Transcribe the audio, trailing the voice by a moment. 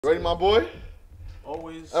Ready, my boy?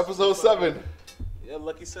 Always. Episode 7. Yeah,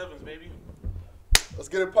 lucky 7s, baby. Let's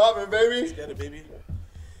get it poppin', baby. Let's get it, baby.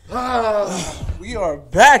 We are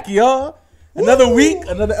back, y'all. Another week,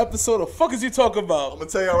 another episode of Fuck Is You Talking I'm About. gonna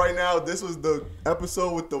tell y'all right now, this was the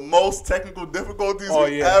episode with the most technical difficulties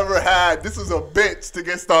we've yeah. ever had. This was a bitch to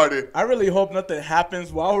get started. I really hope nothing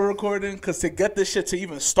happens while we're recording, because to get this shit to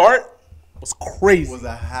even start was crazy. It was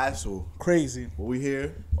a hassle. Crazy. But we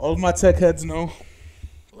here. All of my tech heads know.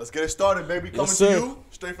 Let's get it started, baby. Coming Yes, to sir. you,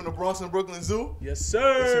 straight from the Bronx and Brooklyn Zoo. Yes, It's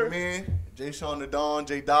sir. your man, Jay Sean the Don,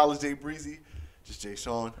 Jay Dollars, Jay Breezy. Just Jay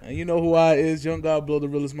Sean. And you know who I is, Young God Blow, the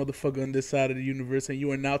realest motherfucker on this side of the universe, and you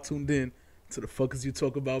are now tuned in to the Fuck Is You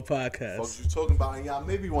Talk About podcast. Fuck you talking about, and y'all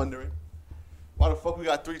may be wondering, why the fuck we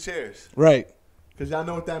got 3 chairs? Right. Because y'all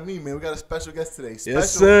know what that means, man. We got a special guest today. Special. Yes,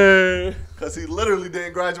 sir. Because he literally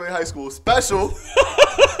didn't graduate high school. Special.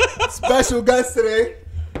 Special guest today.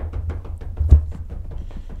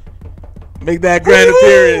 Make that grand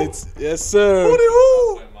appearance. Yes, sir.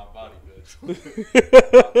 Hootie-hoo. My body,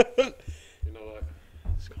 bitch. You know what?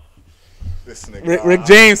 This nigga. Rick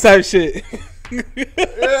James type shit.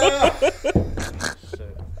 Yeah.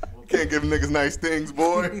 Shit. Can't give niggas nice things,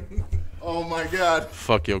 boy. Oh, my God.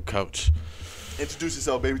 Fuck your couch. Introduce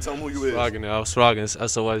yourself, baby. Tell them who you is. Rocking it. I was rocking. It's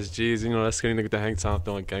SOSGs. You know, that skinny nigga that hang time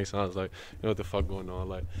throwing gang signs. Like, you know what the fuck going on?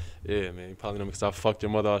 Like, yeah, man. You probably know me because I fucked your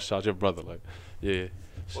mother. I shot your brother. Like, yeah.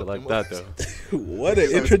 Shit Fuck like your that, mother. though. What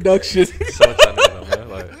an introduction. So much I know, man.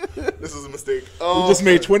 Like, This is a mistake. We just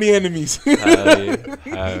made 20 enemies. hell yeah.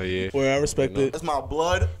 Hell yeah. Well, I respect it. That's my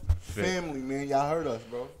blood family, man. Y'all heard us,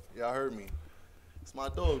 bro. Y'all heard me. It's my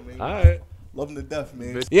dog, man. All right. Love him to death,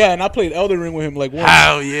 man. Bitch. Yeah, and I played Elden Ring with him like once.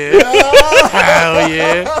 Hell yeah. Hell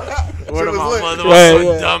yeah. Word of was my lit. mother. Right, My son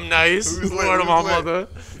yeah. dumb nice. It was lit, Word it of my was lit. mother.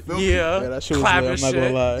 Yeah, Yeah. that shit was Clapping lit, I'm not gonna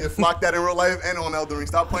shit. lie. You flock that in real life and on Elden Ring.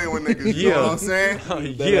 Stop playing with niggas. You know Yeah. what I'm saying?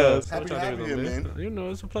 Yeah. ass. Happy to have you here, man. You know,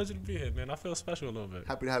 it's a pleasure to be here, man. I feel special a little bit.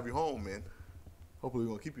 Happy to have you home, man. Hopefully, we're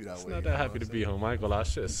going to keep you that It's way. not you that know happy what to I'm be saying? home. I ain't gonna lie,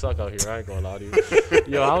 shit suck out here. I ain't gonna lie to you.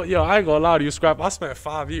 I ain't gonna lie to you, Scrap. I spent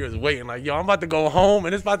 5 years waiting. Like, yo, I'm about to go home,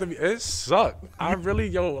 and it's about to be. It suck. I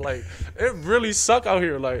really, it really suck out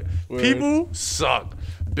here. Like, people suck.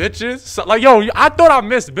 Bitches suck. Like, yo, I thought I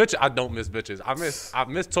missed bitches. I don't miss bitches. I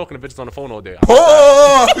miss talking to bitches on the phone all day.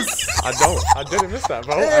 Pause! I didn't miss that,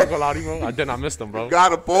 bro. I ain't gonna lie to you, bro. I did not miss them, bro.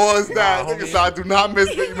 Gotta pause that. Nah, Niggas, homie. I do not miss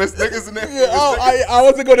niggas in there. Yeah, I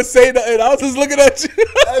wasn't gonna say that. I was just looking at you.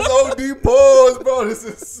 That's OD pause, bro. This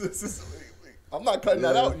is. Wait. I'm not cutting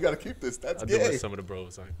that out. You gotta keep this. That's I do gay. miss some of the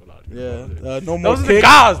bros. I ain't gonna lie to you. Yeah, no more Those are the kick.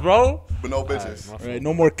 guys, bro. But no bitches. Alright, my Right,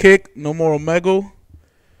 no more kick. No more Omega.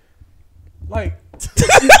 Like.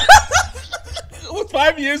 Was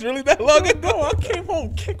 5 years really that long ago? No, I came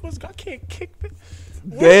home. I can't kick. I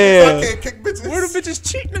Damn. can't kick bitches. Where do bitches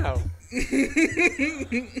cheat now?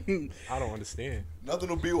 I don't understand. Nothing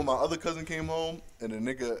will be when my other cousin came home and the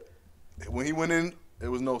nigga, when he went in,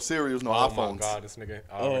 there was no cereals, no Oh iPhones. my god, this nigga.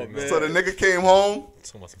 I Oh, already know. man. So the nigga came home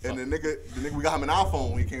So much and fuck. the nigga, we got him an iPhone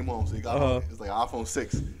when he came home. So he got home, it's like an iPhone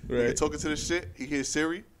 6. Nigga Right. talking to this shit, he hears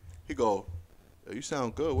Siri, he go, yo, you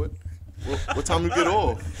sound good. What time you get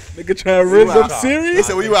off? Nigga trying to rinse Nah, up Siri. He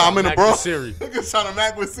said, where you at? I'm in the Mac Bronx. with Siri. Niggas trying to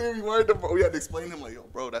mac with Siri. Word to bro. We had to explain to him, like, yo,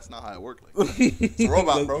 bro, that's not how it works. Like, it's a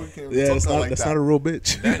robot, bro. You can't really Yeah, talk that's to her not, like that's that. not a real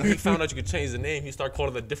bitch. Then he found out you could change the name. He started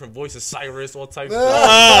calling the different voices, Cyrus, all types.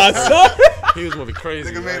 Sorry. He was gonna be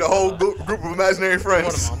crazy. Nigga right? made a whole group of imaginary One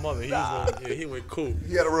friends. of my mother. He went cool.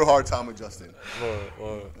 He had a real hard time adjusting.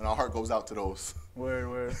 Word. And our heart goes out to those.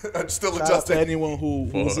 Word. Still Shout out to adjusting. anyone who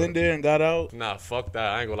was in there and got out. Nah, fuck that.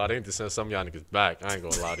 I ain't gonna lie. They need to send some of y'all niggas back. I ain't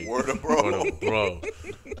gonna lie to you. Word up, bro. Word up, bro.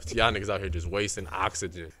 Y'all niggas out here just wasting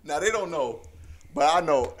oxygen. Now, they don't know. But I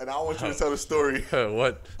know. And I want you to tell the story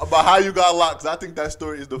What? about how you got locked. Because I think that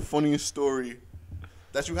story is the funniest story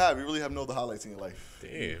that you have. You really have no other highlights in your life.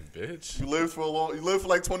 Damn, bitch. You lived for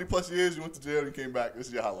like 20 plus years. You went to jail. You came back. This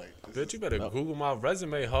is your highlight. Bitch, you better Google my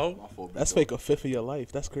resume, ho. My fault, That's big fake a fifth of your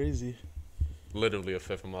life. That's crazy. Literally a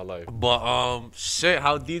fifth of my life. But shit,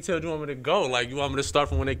 how detailed you want me to go? Like, you want me to start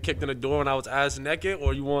from when they kicked in the door and I was ass naked,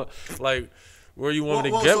 or you want like where you want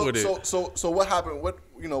me to get with it? So what happened? What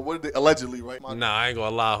did they allegedly, right? Nah, I ain't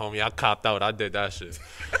gonna lie, homie. I copped out. I did that shit. It's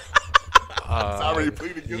already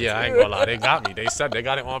pleaded guilty. Yeah, I ain't gonna lie. They got me. They said they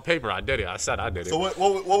got it on paper. I did it. I said I did it. So what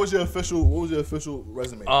was your official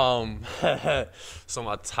resume? So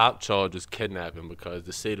my top charge is kidnapping because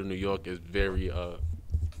the state of New York is very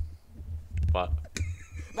but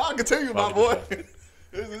Now continue, my boy.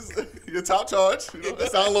 This is your top charge. You know,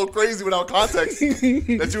 that sounds a little crazy without context.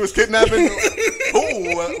 That you was kidnapping.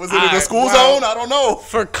 Who was it in the Alright, school well, zone? I don't know.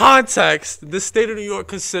 for context, the state of New York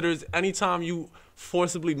considers anytime you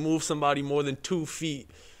forcibly move somebody more than 2 feet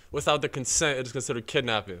without the consent, it is considered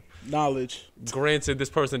kidnapping. Knowledge. Granted, this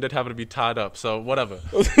person did happen to be tied up, so whatever.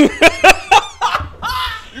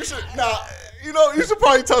 You should you should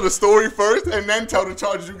probably tell the story first and then tell the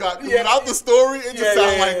charges you got. Yeah. Without the story, it just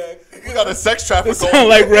sounds like you got a sex traffic. It sound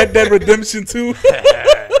like Red Dead Redemption 2.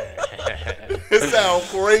 It sounds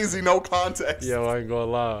crazy, no context. Yo, I ain't gonna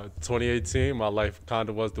lie. 2018, my life kind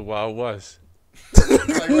of was the Wild West.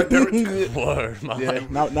 Word, my life.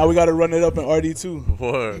 Now we gotta run it up in RD2.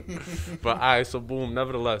 Word. But alright, so boom.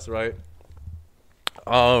 Nevertheless, right.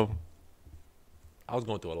 I was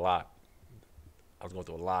going through a lot.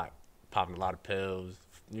 Popping a lot of pills,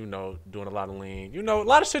 doing a lot of lean, a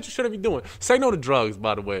lot of shit you shouldn't be doing. Say no to drugs,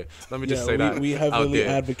 by the way. Let me just say that. We heavily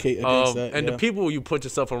advocate against that. And the people you put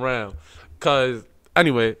yourself around. Because,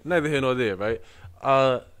 anyway, neither here nor there, right?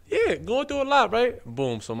 Going through a lot, right?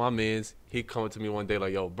 Boom. So my mans, he coming to me one day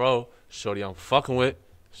like, yo, bro, shorty I'm fucking with,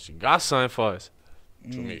 she got something for us.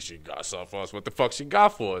 To me, she got something for us. What the fuck she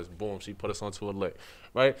got for us? Boom, she put us onto a lick,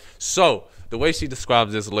 right? So, the way she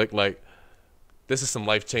describes this lick, like, this is some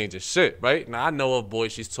life-changing shit, right? Now, I know a boy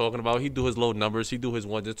she's talking about. He do his low numbers. He do his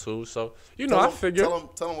 1 to 2. So, I figure.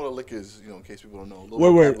 Tell him what a lick is, in case people don't know.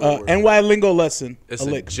 Word. NY lingo lesson. It's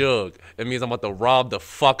a jug. It means I'm about to rob the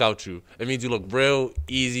fuck out you. It means you look real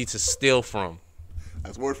easy to steal from.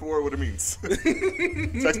 That's word for word what it means.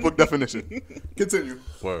 Textbook definition. Continue.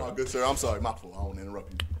 Word. Oh, good sir. I'm sorry. My fault. I won't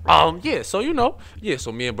interrupt you. So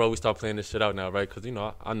me and bro, we start playing this shit out now, right? Because,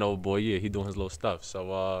 I know a boy, he doing his little stuff.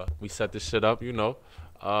 So, we set this shit up, we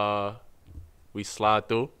slide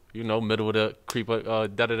through, middle of the creeper,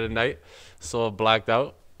 dead of the night. So blacked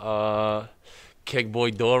out, kick boy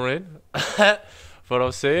door in. What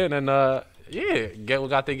I'm saying? And, get what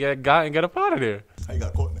got to get got and get up out of there. How you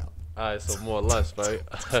got caught now? All right, so more or less, right?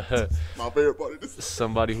 My favorite part of this.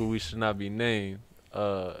 Somebody who we should not be named,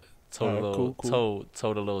 told a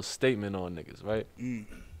little statement on niggas, right?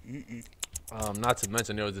 Not to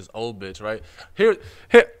mention there was this old bitch, right? Here,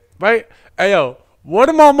 right? Hey yo, word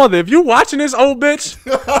of my mother, if you watching this old bitch,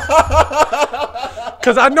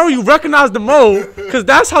 cause I know you recognize the mode, cause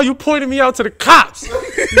that's how you pointed me out to the cops.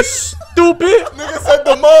 You stupid. Nigga said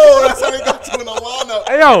the mode. That's how they got you in the lineup.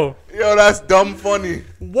 Hey yo. Yo, that's dumb funny.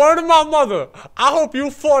 Word of my mother, I hope you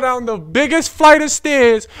fall down the biggest flight of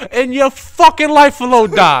stairs and your fucking life will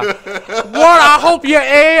die. Word, I hope your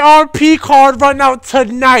AARP card run out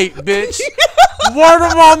tonight, bitch. Word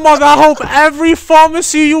of my mother, I hope every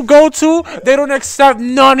pharmacy you go to, they don't accept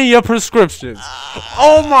none of your prescriptions.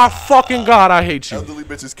 Oh my fucking God, I hate you. Elderly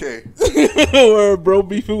bitches K. Word, bro,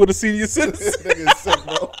 beefing with a senior citizen. Nigga is sick,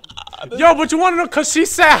 bro. Yo, but you want to know, because she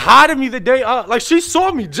said hi to me the day, like she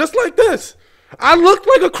saw me just like this. I looked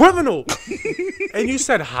like a criminal. And you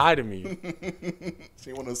said hi to me.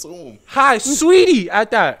 She want to assume. Hi, sweetie, at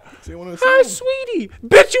that. She want to assume. Hi, sweetie.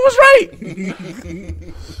 Bitch, you was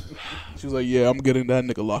right. She was like, yeah, I'm getting that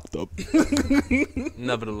nigga locked up.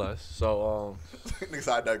 Nevertheless, so,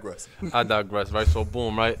 Niggas, I digress, right? So,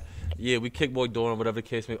 boom, right? Yeah, we kicked boy door and whatever the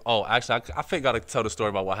case may be. Oh, actually, I think I got to tell the story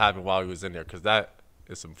about what happened while he was in there, because that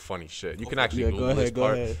is some funny shit. You can actually Google this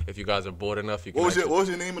part if you guys are bored enough. You can what was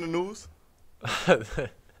your name in the news? The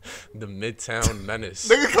Midtown Menace.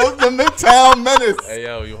 Nigga called the Midtown Menace. Hey,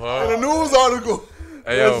 yo, you heard? In the news article.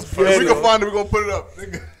 Hey, yo, if we can find it, we're going to put it up.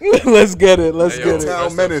 Nigga. Let's get it. Let's hey, get it. Midtown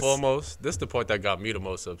First Menace. and foremost, this is the part that got me the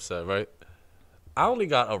most upset, right? I only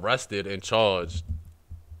got arrested and charged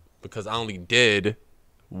because I only did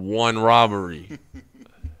one robbery.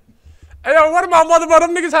 Hey, yo, what about mother?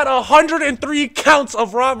 Them niggas had 103 counts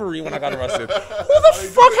of robbery when I got arrested. Who the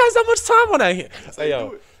fuck has that much time on that here? Hey,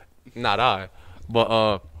 yo, not I.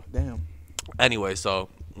 But, damn. Anyway, so,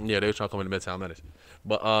 yeah, they were trying to come into Midtown Menace.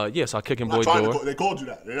 But, yeah, so I kick in boy door. They called you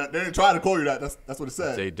that. They didn't try to call you that. That's what it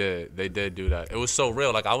said. They did do that. It was so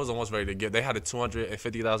real. Like, I was almost ready to get. They had a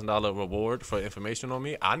 $250,000 reward for information on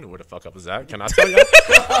me. I knew where the fuck I was at. Can I tell y'all?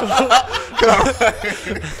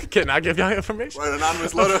 Can I give y'all information? Write an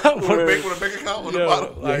anonymous letter with a bank account on the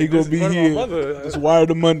bottom. Yeah, he gonna be here. Just wire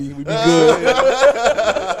the money. We be good.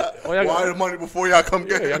 Wire the money before y'all come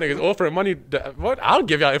get it. Y'all niggas offering money. What? I'll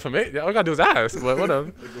give y'all information. All I gotta do is ask. But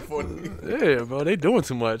whatever. Yeah, bro, they doing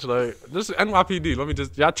too much. Like, this is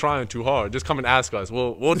NYPD. Y'all trying too hard. Just come and ask us.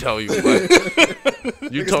 We'll tell you. Like,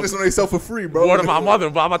 you talk on yourself for free, bro. Word of my mother.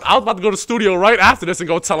 But I was about to go to the studio right after this and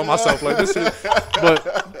go tell them myself. Like, this shit. But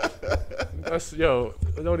that's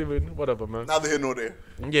don't even whatever, man. Neither here nor there.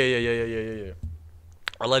 Yeah.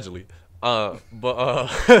 Allegedly.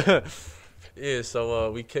 Yeah,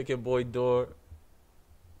 so we kick in boy door.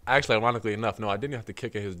 Actually, ironically enough, no, I didn't have to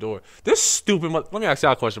kick in his door. This stupid let me ask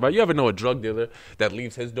y'all a question, right? You ever know a drug dealer that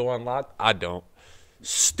leaves his door unlocked? I don't.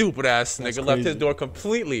 Stupid ass nigga left his door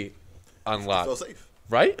completely unlocked. Felt safe.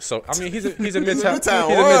 Right? So I mean, he's in Midtown. He's in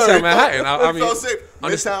Midtown Manhattan. I mean, felt safe.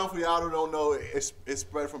 Midtown, for y'all who don't know, it's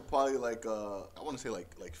spread from probably like I want to say like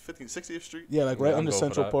 60th Street. Yeah, like right under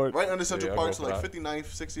Central Park. Right under Central Park, so like that. 59th,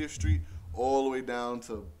 60th Street, all the way down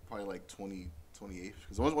to probably like 28th.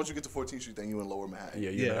 Because once you get to 14th Street, then you in Lower Manhattan. Yeah,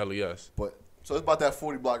 you in LES. But so it's about that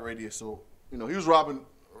 40 block radius. So he was robbing.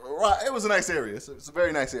 It was a nice area. It's a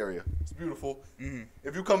very nice area. It's beautiful. Mm-hmm.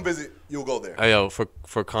 If you come visit, you'll go there. Hey yo, for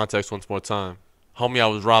context, once more time, homie I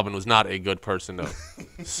was robbing was not a good person though.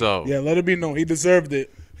 So yeah, let it be known he deserved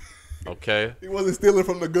it. Okay. He wasn't stealing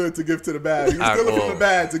from the good to give to the bad. He was stealing from the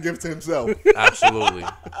bad to give to himself. Absolutely.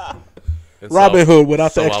 And Robin Hood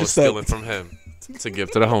without the extra I was step. stealing from him to give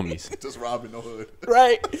to the homies. Just robbing the hood.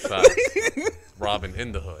 Right. Robbing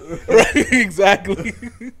in the hood. Right. Exactly.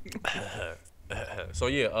 So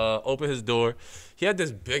yeah, open his door. He had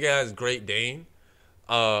this big ass Great Dane,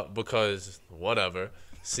 because whatever.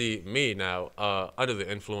 See me now, under the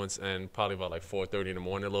influence and probably about like 4:30 in the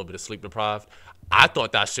morning, a little bit of sleep deprived. I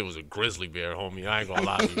thought that shit was a grizzly bear, homie. I ain't gonna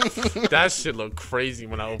lie to you. That shit looked crazy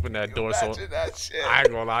when I opened that door. So that shit. I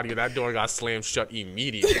ain't gonna lie to you. That door got slammed shut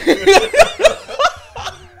immediately.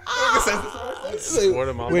 Swear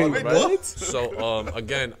to my mother, right? So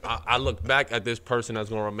again, I look back at this person that's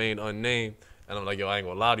gonna remain unnamed, and I'm like, yo, I ain't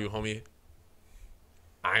gonna lie to you, homie.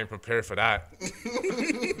 I ain't prepared for that.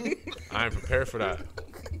 I ain't prepared for that.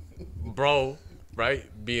 Bro, right?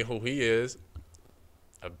 Being who he is,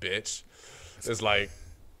 a bitch. It's like,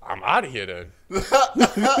 I'm out of here then.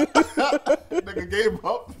 Nigga gave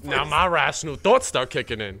up. Now my rational thoughts start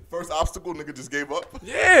kicking in. First obstacle, nigga just gave up.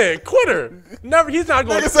 Yeah, quitter. Never. He's not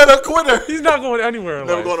going. Nigga said a quitter. He's not going anywhere.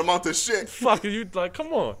 Never going to amount to shit. Fuck you. Like,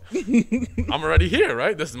 come on. I'm already here,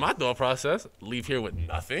 right? This is my thought process. Leave here with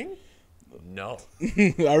nothing? No.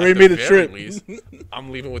 I already made a trip. Least,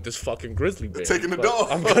 I'm leaving with this fucking grizzly bear. Taking the dog.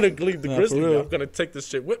 I'm gonna leave the grizzly for bear. real. I'm gonna take this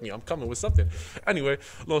shit with me. I'm coming with something. Anyway,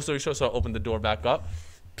 long story short, so I opened the door back up,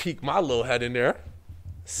 peek my little head in there,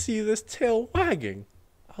 see this tail wagging.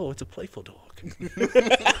 Oh, it's a playful dog.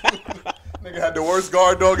 Nigga had the worst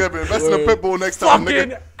guard dog ever. Invest in a pit bull next time,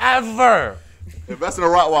 Fucking nigga. ever. Invest in a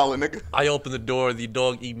Rottweiler, nigga. I open the door. The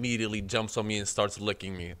dog immediately jumps on me and starts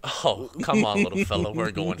licking me. Oh, come on, little fella.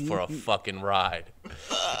 We're going for a fucking ride.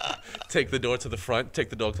 Take the door to the front. Take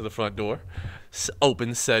the dog to the front door.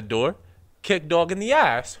 Open said door. Kick dog in the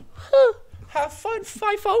ass. Have fun,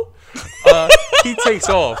 FIFO. He takes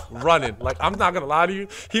off running. Like, I'm not going to lie to you.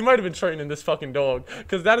 He might have been training this fucking dog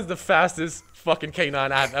because that is the fastest fucking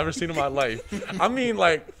canine I've ever seen in my life. I mean,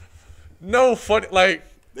 like, no funny, like.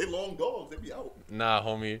 They long dogs. They be out. Nah,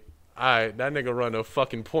 homie. Alright, that nigga run a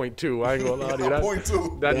fucking .2. I ain't gonna lie to you. That,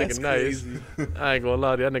 .2. That That's nigga nice. crazy. I ain't gonna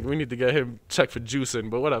lie to you. That nigga, we need to get him checked for juicing,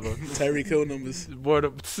 but whatever. Tyreek Hill numbers. Word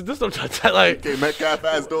up. This don't try to like Okay, Metcalf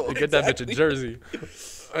ass dog. get that bitch a jersey.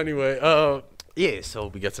 Anyway, yeah, so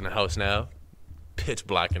we get to the house now. Pitch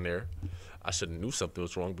black in there. I should have knew something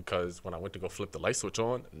was wrong because when I went to go flip the light switch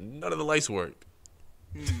on, none of the lights worked.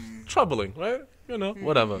 Troubling, right? You know,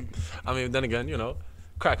 whatever. I mean, then again, you know,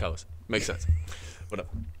 crack house. Makes sense. Whatever.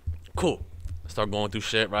 Cool. Start going through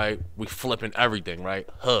shit, right? We flipping everything, right?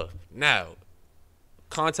 Now,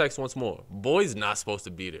 context once more. Boy's not supposed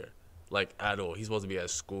to be there. Like, at all. He's supposed to be at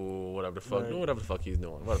school, whatever the fuck. Right. Doing whatever the fuck he's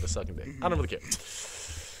doing. Whatever sucking dick. I don't really care.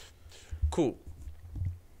 Cool.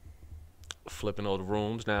 Flipping all the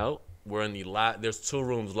rooms now. We're in the there's 2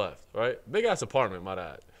 rooms left, right? Big ass apartment, my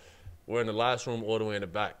dad. We're in the last room all the way in the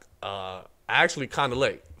back. Actually kind of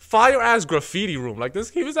late. Fire ass graffiti room. Like this,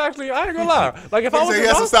 he was actually, I ain't gonna lie. Like if I was He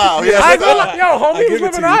has some style. I ain't gonna lie. Yo, homie, he was give it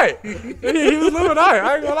living to right. He was living right.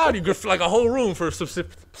 I ain't gonna lie to you. Like a whole room for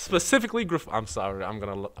specifically I'm sorry.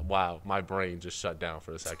 Wow, my brain just shut down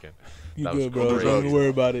for a second. You That was good, bro. crazy. Don't even worry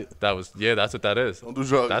about it. That was, yeah, that's what that is. Don't do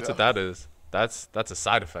drugs. That's yeah. what that is. That's a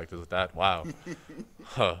side effect is that. Wow.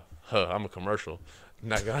 I'm a commercial.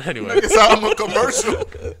 Anyway. Nigga said I'm a commercial.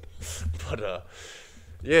 But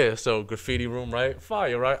yeah, so graffiti room, right?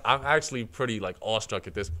 Fire, right? I'm actually pretty like awestruck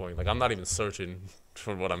at this point. Like I'm not even searching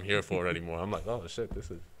for what I'm here for anymore. I'm like, oh shit,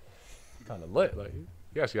 this is kind of lit. Like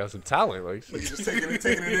you actually got some talent. Like You just taking it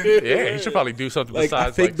in. yeah, he should probably do something Like, I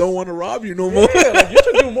besides fake like. don't want to rob you no more. Yeah, like you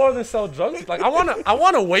should do more than sell drugs. Like I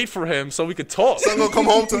wanna wait for him so we could talk. Son gonna come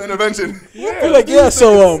home to intervention. You're like, yeah,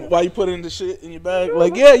 so why you putting the shit in your bag?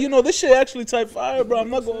 Like, yeah, you know, this shit actually type fire, bro. I'm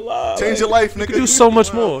not gonna lie. Change your life, nigga. You could do so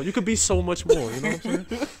much more. You could be so much more. You know what I'm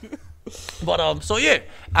saying? But so yeah,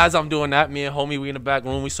 as I'm doing that, me and homie, we in the back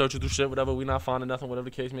room, we searching through shit, whatever, we not finding nothing, whatever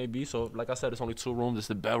the case may be. So like I said, it's only 2 rooms. It's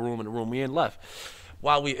the bedroom and the room we in left.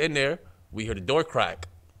 While we in there, we hear the door crack.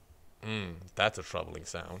 That's a troubling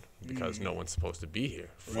sound because no one's supposed to be here.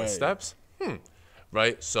 Right. Footsteps?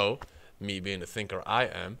 Right? So, me being the thinker I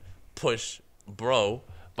am, push bro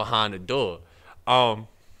behind the door. I'm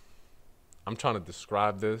trying to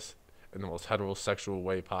describe this in the most heterosexual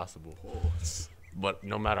way possible. But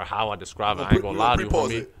no matter how I describe it, I ain't gonna lie to you,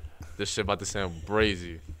 homie. This shit about to sound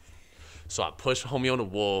brazy. So I push homie on the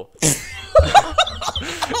wall,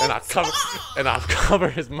 and I cover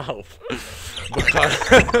his mouth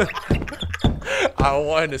because I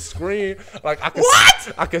wanted to scream. Like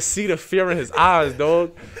I could see the fear in his eyes,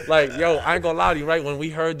 dog. Like, yo, I ain't gonna lie to you, right? When we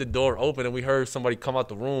heard the door open and we heard somebody come out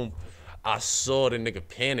the room, I saw the nigga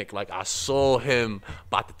panic. Like, I saw him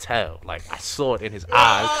about to tell. Like, I saw it in his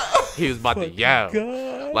eyes. He was about to yell.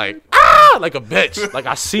 God. Like, like a bitch. Like,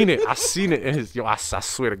 I seen it in his, I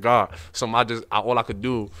swear to God. So all I could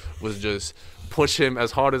do was just push him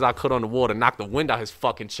as hard as I could on the wall to knock the wind out his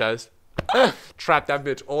fucking chest. Trap that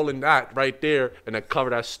bitch all in that right there and then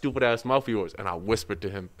cover that stupid ass mouth of yours. And I whispered to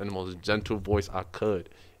him in the most gentle voice I could,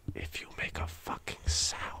 if you make a fucking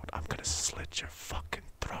sound, I'm gonna slit your fucking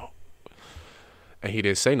throat. And he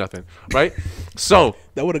didn't say nothing, right? So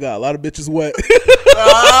That would have got a lot of bitches wet. Type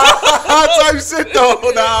shit though.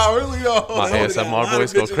 Nah, really though. my ASMR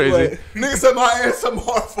voice go crazy. Nigga said my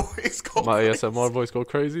ASMR voice go My ASMR voice go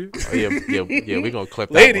crazy. Oh, yeah, we gonna clip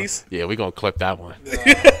that Ladies. one. Yeah, we gonna clip that one.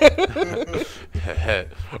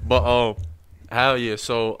 But hell yeah.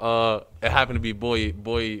 So it happened to be boy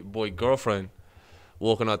girlfriend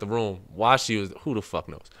walking out the room. Why she was, who the fuck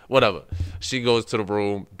knows? Whatever. She goes to the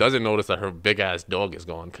room, doesn't notice that her big ass dog is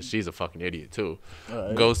gone because she's a fucking idiot too.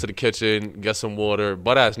 Right. Goes to the kitchen, gets some water,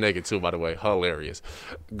 butt ass naked too, by the way, hilarious.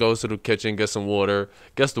 Goes to the kitchen, gets some water,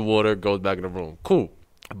 gets the water, goes back in the room. Cool.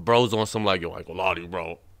 Bro's on some like, yo, I ain't gonna lie to you,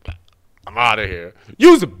 bro. I'm out of here.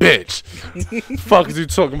 You's a bitch. Fuck is you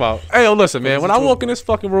talking about? Hey, yo, listen, man. When I walk in this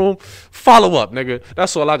fucking room, follow up, nigga.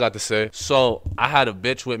 That's all I got to say. So I had a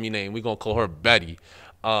bitch with me named, we gonna call her Betty.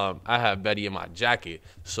 I have Betty in my jacket.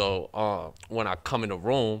 So when I come in the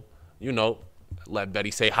room, you know, let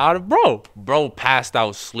Betty say hi to bro. Bro passed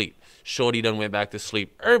out sleep. Shorty done went back to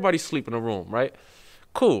sleep. Everybody sleep in the room, right?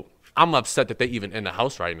 Cool. I'm upset that they even in the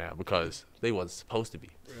house right now because they wasn't supposed to be.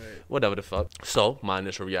 Right. Whatever the fuck. So my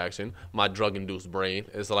initial reaction, my drug-induced brain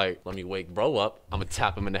is like, let me wake bro up. I'm gonna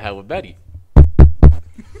tap him in the head with Betty.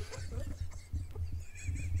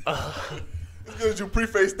 It's good that you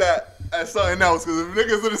preface that as something else, because if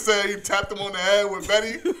niggas would have said he tapped him on the head with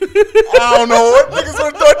Betty, I don't know what niggas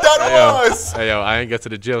would have thought that was. Hey, yo, I ain't get to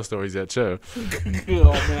the jail stories yet, chill.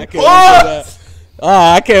 Oh, man, I can't wait for that.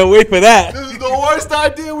 I can't wait for that. This is the worst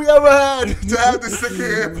idea we ever had to have this sick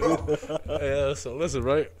here, bro. Yeah, so listen,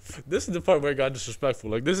 right? This is the part where it got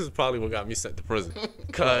disrespectful. Like, this is probably what got me sent to prison.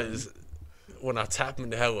 Because when I tap him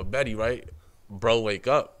in the head with Betty, right, bro wake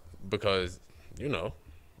up because, you know,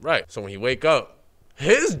 right. So when he wake up,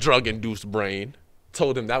 his drug-induced brain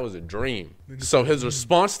told him that was a dream. So his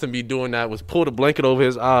response to me doing that was pull the blanket over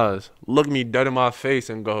his eyes, look me dead in my face,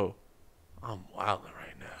 and go, I'm wilding right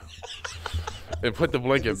now. And put the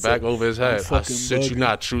blanket back over his head. I shit you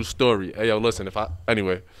not, true story. Hey, yo, listen,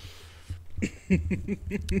 anyway.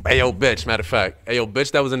 Hey, yo, bitch, matter of fact. Hey, yo,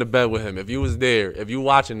 bitch that was in the bed with him. If you was there, if you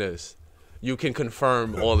watching this, you can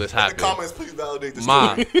confirm all this happened. In the comments, please validate the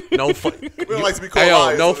story. No we don't like to be called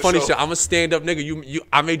liars no on the funny show. shit. I'm a stand up nigga.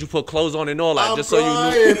 I made you put clothes on and all that just so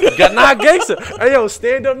crying. you knew. Nah, gangster. Hey, yo,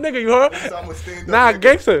 stand up nigga. You heard? I'm a stand-up Nah, nigga.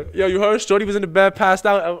 gangster. Yo, you heard? Shorty was in the bed, passed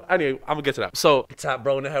out. Anyway, I'm gonna get to that. So, tap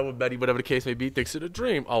bro in the head with Betty, whatever the case may be, thinks it's a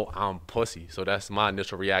dream. Oh, I'm pussy. So that's my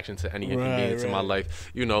initial reaction to any inconvenience in my life.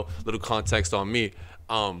 You know, little context on me.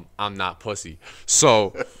 I'm not pussy.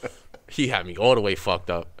 So he had me all the way fucked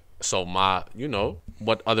up. So you know,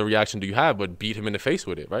 what other reaction do you have but beat him in the face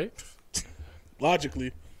with it, right?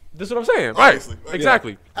 Logically. This is what I'm saying, Obviously, right?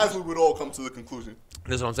 Exactly. Yeah. As we would all come to the conclusion.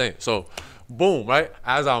 This is what I'm saying. So, boom, right?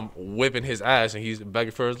 As I'm whipping his ass and he's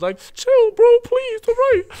begging for his life, chill, bro, please, all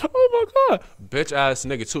right. Oh my God. Bitch ass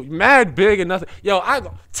nigga too. Mad big and nothing. Yo,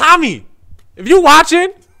 Tommy, if you watching,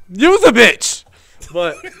 you's a bitch.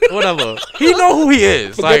 But whatever, he know who he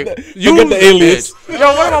is. Like you, the alias. Yo,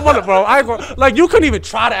 what am I wondering, bro? I ain't gonna, like you couldn't even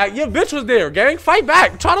try to act. Your bitch was there, gang. Fight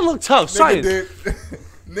back. Try to look tough. Nigga did.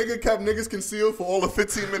 Nigga kept niggas concealed for all of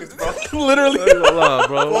 15 minutes, bro. Literally. Bro.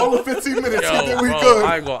 For all of 15 minutes, Yo, he did what he bro, could.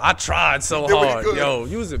 I tried so Did what he hard. could. Yo,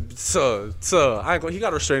 you was a sir. I ain't gonna. He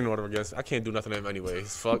got a restraining order against. I can't do nothing to him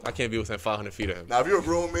anyways. Fuck. I can't be within 500 feet of him. Now, if you're a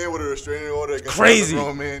grown man with a restraining order against Crazy,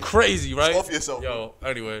 another grown man, crazy, right? off yourself. Yo,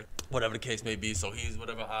 anyway, whatever the case may be. So he's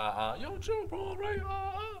whatever. Yo, chill, bro. Right.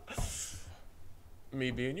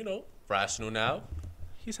 Me being, you know, rational now.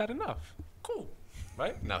 He's had enough. Cool.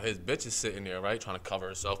 right? Now his bitch is sitting there, right, trying to cover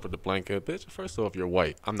herself with the blanket. Bitch, first off, you're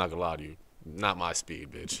white. I'm not gonna lie to you. Not my speed,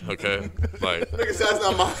 bitch. Okay, like Nigga said that's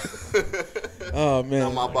not my. Oh man,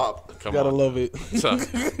 Not my bop. come gotta on, love it. son.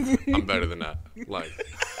 I'm better than that. Like,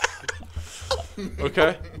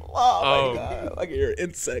 okay, Oh my god, like you're an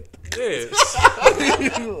insect. yeah.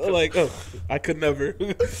 Like, oh, I could never.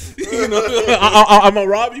 You know, I'm a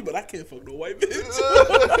rob you, but I can't fuck no white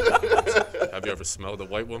bitch. Have you ever smelled a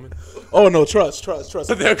white woman? Oh no, trust.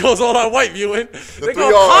 There goes all our white viewing. They 3 go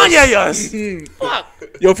Rs. Kanye us. Fuck.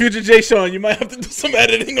 Yo, future Jay Sean, you might have to do some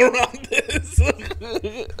editing around this.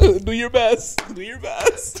 Do your best. Do your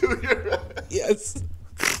best. Yes.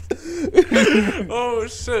 Oh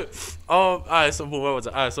shit. All right. So what was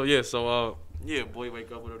it? All right. So yeah. So yeah. Boy,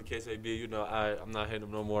 wake up. Whatever the case may be. You know, I'm not hitting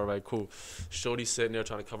him no more. Right. Cool. Shorty sitting there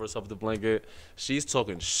trying to cover herself with the blanket. She's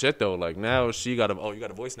talking shit though. Like now she got a. Oh, you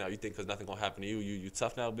got a voice now. You think because nothing gonna happen to you. You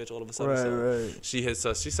tough now, bitch. All of a sudden. So Right. She hits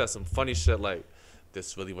us. She said some funny shit like, "This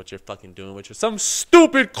is really what you're fucking doing with your some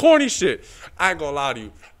stupid corny shit." I ain't gonna lie to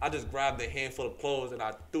you. I just grabbed a handful of clothes and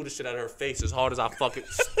I threw the shit at her face as hard as I fucking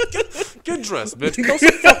get dressed, bitch. Throw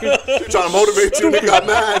some fucking You trying to motivate you? Nigga got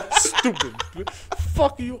mad. stupid. Bitch.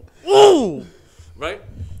 Fuck you. Ooh. Right?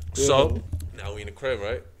 So now we in the crib,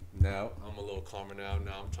 right? Now I'm a little calmer now.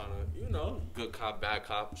 Now I'm trying to, you know, good cop, bad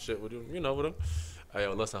cop shit with him. You know, with him. Hey,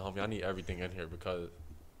 yo, listen, homie, I need everything in here because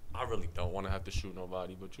I really don't want to have to shoot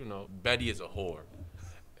nobody. But, you know, Betty is a whore.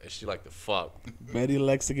 And she like to fuck. Betty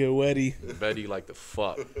likes to get wetty. Betty like to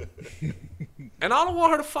fuck. And I don't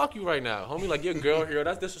want her to fuck you right now, homie. Like your girl here,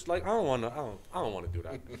 that's just like I don't want to do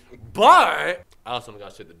that. But I also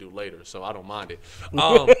got shit to do later, so I don't mind it.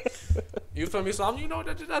 You feel me? So I'm, you know,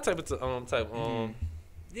 that type.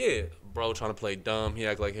 Yeah, bro, trying to play dumb. He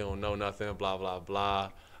act like he don't know nothing. Blah blah blah.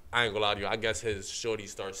 I ain't gonna lie to you. I guess his shorty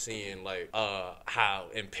starts seeing like how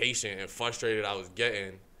impatient and frustrated I was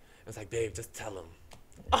getting. It's like, babe, just tell him.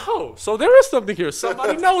 Oh, so there is something here.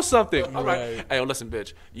 Somebody knows something. All right. Hey, yo, listen,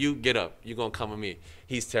 bitch. You get up. You gonna come with me.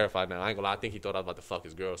 He's terrified now. I ain't gonna lie. I think he thought I was about to fuck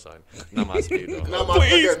his girl, son. Not my speed, though. Not my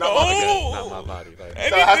Please, nigga, not my no. Not my body. Like,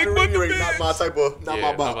 So I have to Anything but the reiterate, not my type of, not yeah, my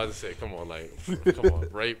I'm bop. about to say, come on, like, come on.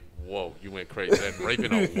 Rape. Whoa, you went crazy. And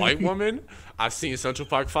raping a white woman? I've seen Central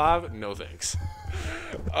Park 5. No thanks.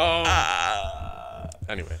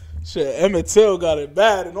 Anyway. Shit, Emmett Till got it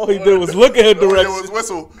bad, and all he did was look at her All he did direction. was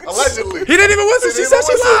whistle, allegedly. He didn't even whistle. She said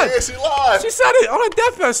she lied. Yeah, she lied. She said it on her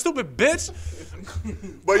deathbed, stupid bitch.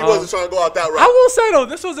 But he wasn't trying to go out that I route. will say though,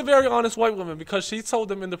 this was a very honest white woman because she told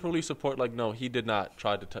them in the police report, like, no, he did not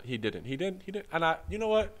try to. He didn't. And you know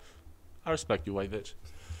what? I respect you, white bitch.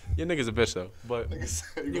 Your nigga's a bitch though, but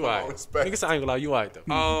you alright. Nigga say I ain't gonna lie, you alright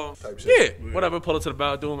though. shit. Yeah, whatever. Pull it to the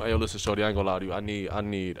bathroom. Hey, yo, listen, shorty, I ain't gonna lie to you. I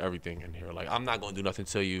need everything in here. Like, I'm not gonna do nothing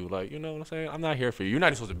to you. Like, you know what I'm saying? I'm not here for you. You're not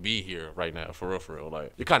even supposed to be here right now, for real.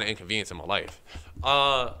 Like, you're kind of inconveniencing my life.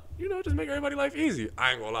 You know, just make everybody's life easy.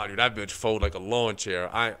 I ain't gonna lie to you. That bitch fold like a lawn chair.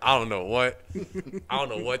 I don't know what. I don't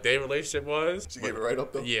know what their relationship was. She gave it right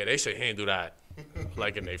up though. Yeah, they should handle that.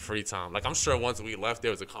 Like in their free time. Like I'm sure once we left, there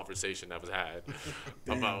was a conversation that was had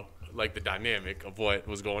about like the dynamic of what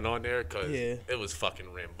was going on there, because it was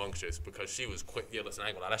fucking rambunctious. Because she was quick. Yeah, listen, I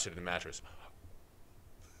ain't gonna lie, that shit in the mattress.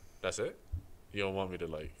 That's it. You don't want me to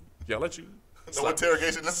like yell at you? No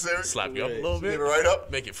interrogation necessary. Slap you up a little bit. Give it right up.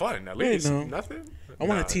 Make it fun at least. no. Nothing. I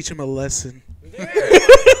want to teach him a lesson. Yeah.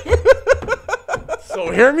 So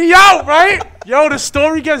hear me out, right? Yo, the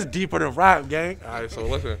story gets deeper than rap, gang. All right, so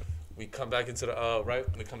listen. We come back into the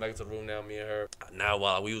we come back into the room now, me and her. Now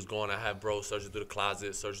while we was going, I had bro searching through the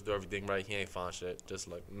closet, searching through everything, right? He ain't find shit, just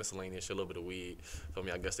like miscellaneous shit, a little bit of weed. Feel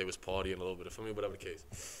me? I guess they was partying a little bit. For me, whatever the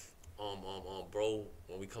case. Bro,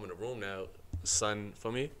 when we come in the room now, son,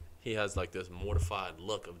 for me, he has like this mortified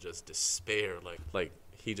look of just despair, like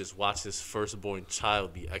he just watched his firstborn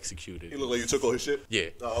child be executed. He looked like you took all his shit? Yeah.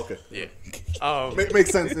 Oh, okay. Yeah.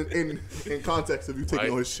 Makes sense in context of you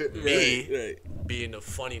taking all his shit. Me, being the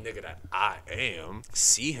funny nigga that I am,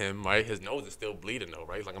 see him, right? His nose is still bleeding though,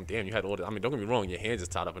 right? Like, I'm damn, you had all this. I mean, don't get me wrong, your hands is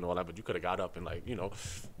tied up and all that, but you could have got up and like, you know,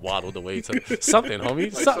 waddled away to something,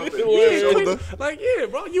 homie. Like something. something. Like, yeah,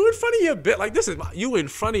 bro, you in front of your bit. Like, this is you in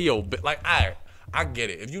front of your bit. Like, I get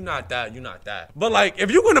it. If you're not that, you're not that. But like,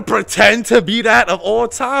 if you're gonna pretend to be that of all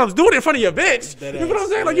times, do it in front of your bitch. You know what I'm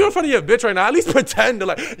saying? Like, you're in front of your bitch right now. At least pretend to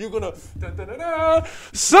like you're gonna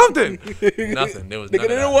something. Nothing. There was none Nigga of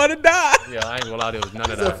didn't that. want to die. Yeah, I ain't gonna lie. There was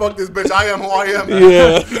none of Said, that. fuck this bitch. I am who I am.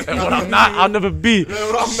 Yeah. And what I'm not, I'll never be. And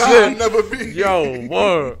what I'm not, I'll never be. Yo,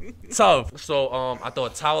 word. tough. So I throw a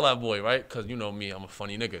towel at boy, right? Cause you know me, I'm a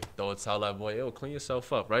funny nigga. Throw a towel at boy. Yo, clean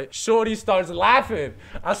yourself up, right? Shorty starts laughing.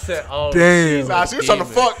 I said, oh, damn. Nah, she was trying to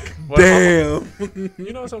fuck. Damn.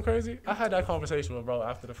 You know what's so crazy? I had that conversation with bro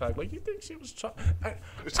after the fact. Like, you think she was trying? I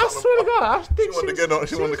swear to God, I think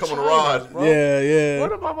She wanted to come on the trying, ride. bro. Yeah.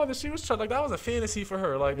 One of my mother, she was trying. Like, that was a fantasy for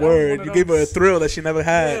her. Like, Word. You gave her a thrill that she never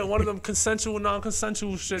had. Yeah, one of them consensual,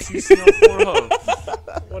 non-consensual shits you see on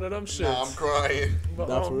Pornhub. One of them shits. Nah, I'm crying. But,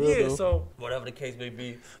 Not for real, though. So whatever the case may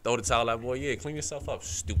be, throw the towel at boy. Yeah, clean yourself up,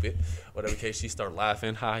 stupid. Whatever the case, she start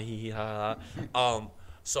laughing. Ha he ha ha.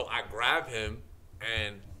 So I grab him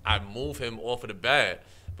and I move him off of the bed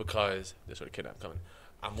because this is where the kidnap coming.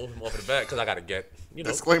 I move him off of the bed because I gotta get, you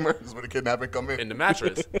know. Disclaimer: this is where the kidnapping come in. In the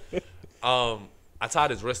mattress. I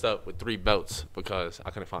tied his wrist up with 3 belts because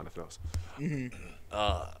I couldn't find nothing else.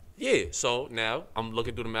 Yeah, so now I'm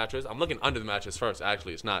looking through the mattress. I'm looking under the mattress first.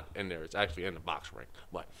 Actually, it's not in there. It's actually in the box ring.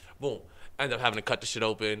 But boom, end up having to cut the shit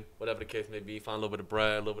open, whatever the case may be. Find a little bit of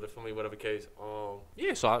bread, a little bit of family, whatever the case.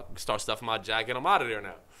 Yeah, so I start stuffing my jacket. I'm out of there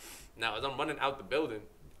now. Now as I'm running out the building,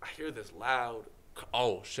 I hear this loud.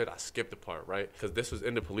 Oh shit! I skipped the part, right? Because this was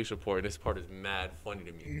in the police report, and this part is mad funny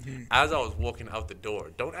to me. As I was walking out the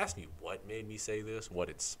door, don't ask me what made me say this, what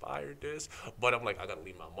inspired this, but I'm like, I gotta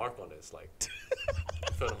leave my mark on this. Like, you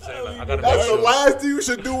feel what I'm saying? Like, I gotta That's make the sure. last thing you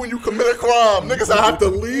should do when you commit a crime. Niggas, I have to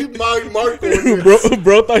leave my mark on this.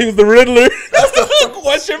 Bro thought he was the Riddler.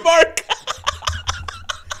 Question mark.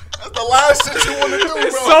 That's the last shit you want to do, bro.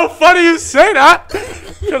 It's so funny you say that.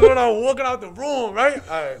 Because when I'm walking out the room, right?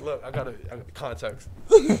 All right, look, I got context.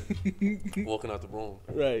 Walking out the room.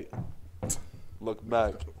 Right. Look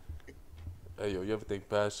back. Hey, yo, you ever think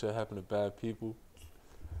bad shit happen to bad people?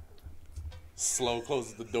 Slow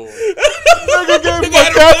closes the door. Nigga gave me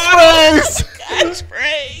a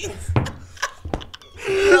catchphrase.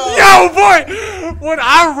 Yo, boy, when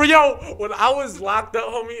I was locked up,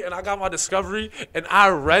 homie, and I got my discovery, and I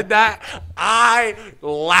read that, I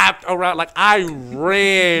lapped around, like I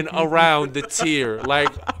ran around the tier, like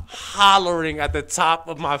hollering at the top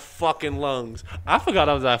of my fucking lungs. I forgot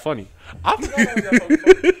I was that funny. I ain't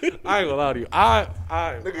gonna lie to you.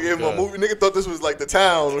 Nigga gave him a movie. Nigga thought this was like the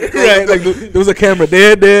town. Right. Like there was a camera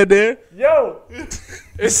there. Yo,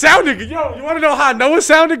 it sounded good. Yo, you want to know how I know it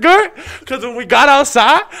sounded good? Because when we got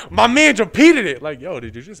outside, my man repeated it. Like, yo,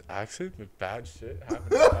 did you just ask him if bad shit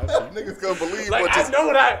happened to bad people? Niggas couldn't believe Like, what I just...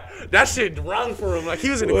 know that shit rung for him. Like, he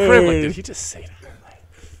was in the crib. Like, did he just say that?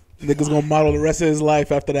 Niggas gonna model the rest of his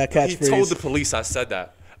life after that catchphrase. He told the police I said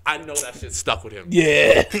that. I know that shit stuck with him.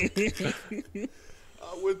 Yeah.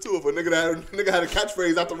 I would too if a nigga had a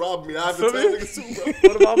catchphrase after robbing me. I have to tell niggas too, bro.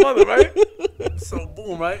 What about mother, right? So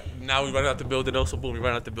boom, right? Now we run out the building. Also, boom, we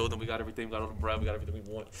run out the building. We got everything. We got all the bread. We got everything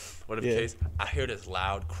we want. Whatever the case, I hear this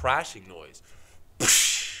loud crashing noise. The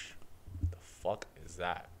fuck is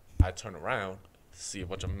that? I turn around, see a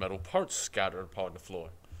bunch of metal parts scattered apart on the floor.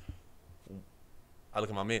 I look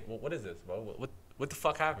at my man. What is this, bro? What the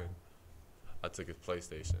fuck happened? I took his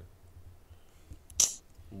PlayStation.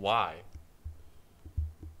 Why?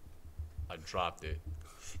 I dropped it.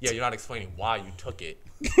 Yeah, you're not explaining why you took it.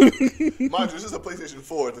 Mind you, this is a PlayStation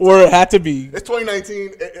 4. Or it had to be. It's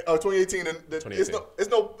 2019, 2018, and it's no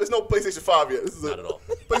PlayStation 5 yet. This is Not at all.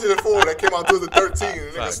 PlayStation 4 that came out in 2013, and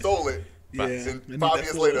nigga Facts. stole it. Yeah. And 5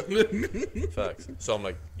 years later. Facts. So I'm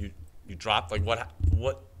like, you dropped, like, why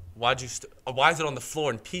is it on the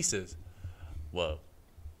floor in pieces? Well,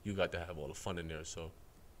 you got to have all the fun in there, so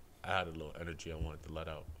I had a little energy I wanted to let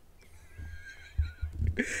out.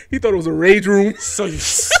 He thought it was a rage room. So you... He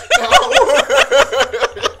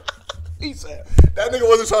said, That nigga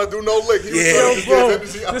wasn't trying to do no lick. He was trying to bro, get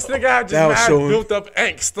his energy out. this nigga had That was just mad showing. built up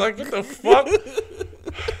angst. Like, what the fuck?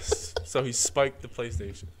 So he spiked the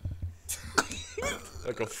PlayStation.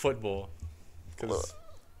 Like a football. Because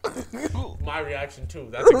my reaction, too.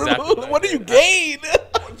 That's exactly what do you gain?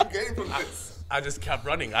 What you gain from this? I just kept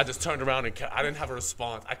running. I just turned around and I didn't have a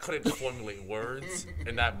response. I couldn't formulate words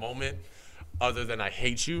in that moment other than I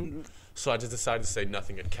hate you. So I just decided to say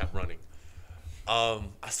nothing and kept running. I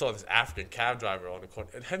saw this African cab driver on the corner.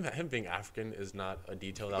 And him being African is not a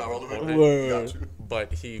detail that was important. Word.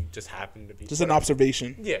 But he just happened to be. Just an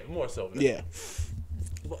observation. Yeah, more so. Yeah.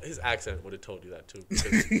 Well, his accent would have told you that too.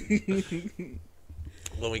 Because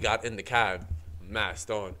when we got in the cab, masked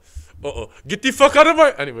on. Get the fuck out of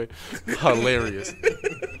my... Anyway, hilarious.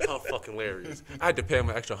 How fucking hilarious. I had to pay him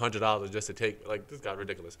an extra $100 just to take... Like, this got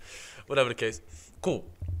ridiculous. Whatever the case. Cool.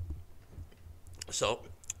 So,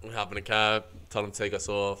 we hop in the cab, tell him to take us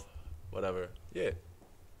off. Whatever. Yeah.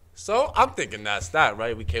 So I'm thinking that's that,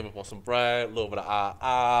 right? We came up on some bread, a little bit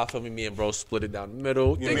of feel me? Me and bro split it down the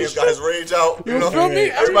middle. Your man's got his rage out. You know? feel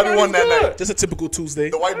me? Everybody won that night. Just a typical Tuesday.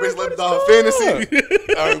 The white bitch lived on her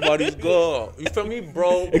fantasy. Everybody's good. You feel me,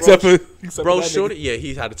 bro? Except for bro that shorty. Yeah,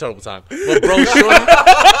 he's had a terrible time. But bro shorty,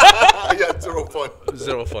 Yeah, zero fun.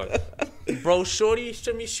 zero fun. Bro shorty,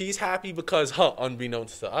 she's happy because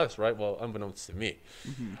unbeknownst to us, right? Well, unbeknownst to me.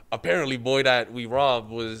 Apparently, boy that we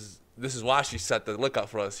robbed this is why she set the look out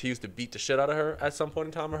for us. He used to beat the shit out of her at some point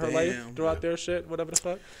in time in her life throughout their shit, whatever the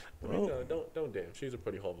fuck. I mean, don't damn. She's a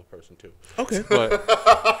pretty horrible person too. Okay. But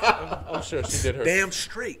I'm sure she did her. Damn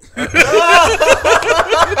straight.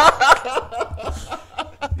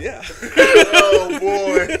 Yeah. Oh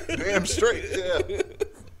boy, damn straight. Yeah.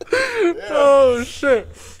 Oh shit.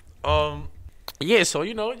 Yeah, so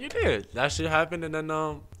you did. That shit happened, and then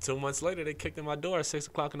 2 months later they kicked in my door at 6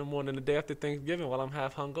 o'clock in the morning, the day after Thanksgiving, while I'm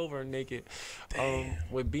half hungover and naked.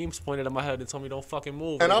 With beams pointed at my head and told me don't fucking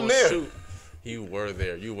move. And I'm there. Shoot. You were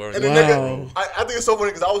there. You were And there. the nigga, I think it's so funny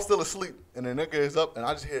because I was still asleep, and the nigga is up, and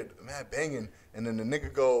I just hear mad banging, and then the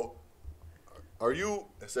nigga go, "Are you?"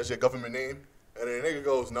 It says your government name, and then the nigga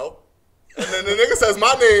goes, "No," and then the nigga says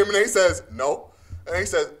my name, and then he says, "No." And he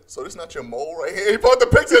says, "So this not your mole right here?" He put the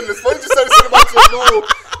picture in this funny. Just said shit about your mole.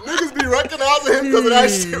 Niggas be recognizing him because of that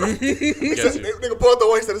shit. He said, nigga pulled the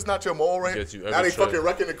one. He said, "It's not your mole, right?" Now they fucking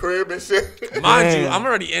wrecking the crib and shit. Mind you, I'm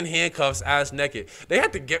already in handcuffs, ass naked. They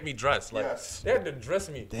had to get me dressed. Like Yes. they had to dress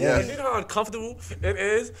me. Yes. You know how uncomfortable it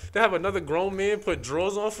is to have another grown man put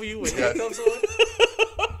drawers on for you with handcuffs on?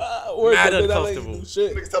 Mad uncomfortable.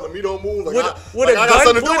 Shit. Niggas telling me don't move. Like, With a I got gun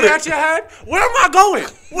something to do pointed with at it. your head? Where am I going?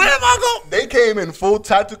 Where am I going? They came in full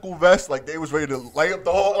tactical vests, like they was ready to light up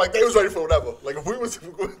the whole, like they was ready for whatever. Like if we was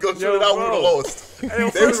gonna shoot it out, we would have lost.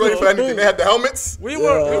 They was ready for anything. They had the helmets. We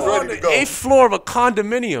were on ready the to go. 8th floor of a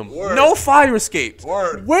condominium. Word. No fire escapes.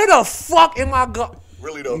 Word. Where the fuck am I going?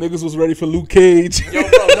 Really though. Niggas was ready for Luke Cage. Yo,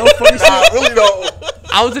 bro, no funny shit. Nah, really though.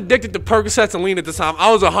 I was addicted to Percocets and lean at the time.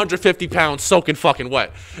 I was 150 pounds soaking fucking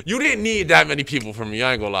wet. You didn't need that many people from me.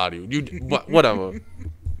 I ain't gonna lie to you. Whatever.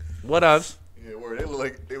 What else? Yeah, word. They look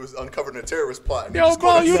like they was uncovering a terrorist plot. And they Yo, just bro,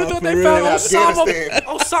 caught you'd us have out thought for they real. found Afghanistan.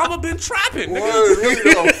 Osama been trapping. Nigga. Word,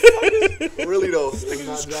 really though. Really though.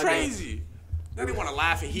 It's crazy. Then they want to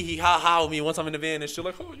laugh and hee ha ha with me once I'm in the van and shit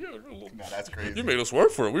like, oh yeah, Nah, that's crazy. you made us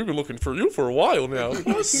work for it. We've been looking for you for a while now.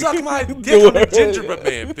 Suck my dick on the gingerbread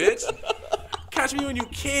man, bitch. Catch me when you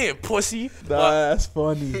can, pussy. That's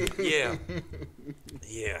funny. Yeah,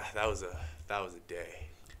 yeah, that was a day.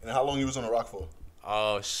 And how long you was on the rock for?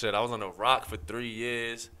 Oh shit, I was on the rock for 3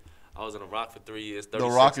 years. 36 The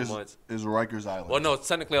rock months. is Rikers Island. Well, no,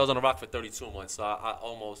 technically I was on the rock for 32 months, so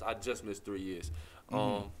I just missed 3 years.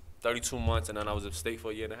 32 months, and then I was upstate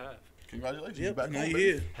for a year and a half. Congratulations. Yep, You back now home, you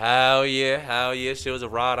baby. here. Hell yeah. Shit was a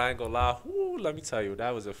ride. I ain't gonna lie. Woo, let me tell you,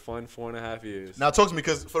 that was a fun 4.5 years. Now talk to me,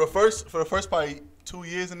 because for the first probably 2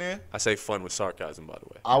 years in there, I say fun with sarcasm, by the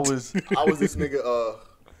way. I was this nigga.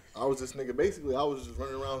 Basically, I was just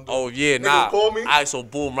running around. Oh yeah, Niggas nah. call me. Alright, so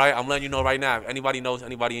boom, right? I'm letting you know right now. If anybody knows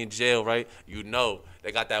anybody in jail, right? You know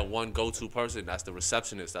they got that one go-to person. That's the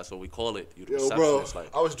receptionist. That's what we call it. You the Yo, bro, receptionist.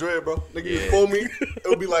 Like, I was dread, bro. Nigga Yeah. would call me. It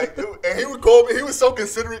would be like, and he would call me. He was so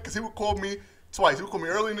considerate because he would call me twice. He would call me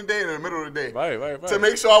early in the day and in the middle of the day. right. To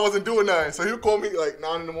make sure I wasn't doing nothing. So he would call me like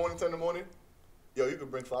 9 in the morning, 10 in the morning. Yo, you can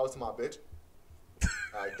bring flowers to my bitch.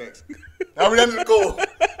 All right, thanks. Now we ended the call.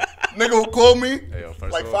 Nigga would call me Hey, yo,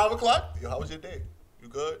 first like of all, 5 o'clock. Yo, how was your day? You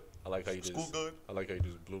good? I like how you School just. good? I like how you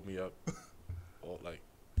just blew me up. Oh, like,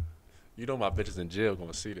 you know my bitches in jail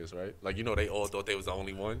gonna see this, right? Like, you know they all thought they was the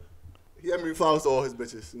only one. He had me flowers to all his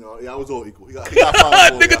bitches. You know, yeah, I was all equal. He got flowers to all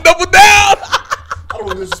Nigga y'all. double down. I don't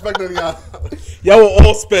want to disrespect none of y'all. Y'all were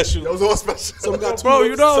all special. That was all special. Some got Bro,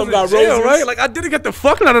 you know I was some in got jail, roses. right? Like, I didn't get the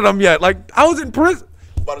fuck out of them yet. Like, I was in prison.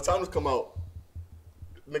 By the time this come out,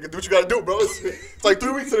 nigga, do what you gotta do, bro. It's like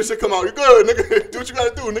 3 weeks till this shit come out. You good, nigga? Do what you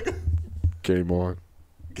gotta do, nigga. Game on.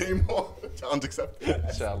 Game on. Challenge accepted.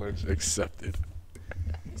 Challenge accepted.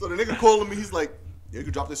 So the nigga calling me, he's like, yeah, you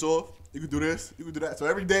can drop this off. You can do this. You can do that. So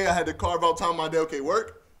every day I had to carve out time in my day. Okay,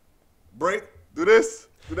 work, break, do this,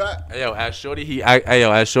 do that. Hey yo, as Shorty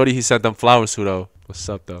he sent them flowers to though. What's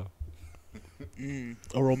up though?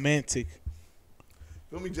 A romantic.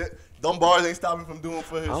 Feel me? Dumb bars ain't stopping from doing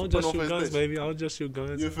for his. I don't putting just on for shoot his guns, bitch. baby. I don't just shoot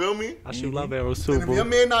guns. You feel me? I shoot love arrows too, And if bro. your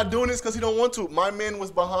man not doing this because he don't want to, my man was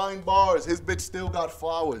behind bars. His bitch still got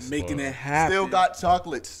flowers. Making it happen. Still got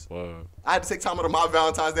chocolates. Word. I had to take time out of my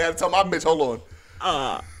Valentine's Day. I had to tell my bitch, hold on.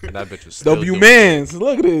 And that bitch was still W doing Mans.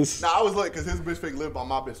 Look at this. Nah, I was like, because his bitch fake lived by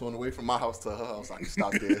my bitch on the way from my house to her house. I could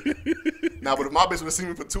stop there. Now, but if my bitch would have seen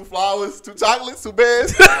me for 2 flowers, 2 chocolates, 2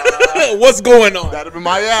 beds, What's going on? that'd have been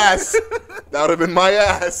my ass. That would have been my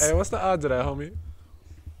ass. Hey, what's the odds of that, homie?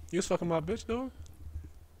 You was fucking my bitch, dog?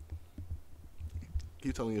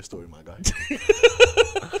 Keep telling your story, my guy. You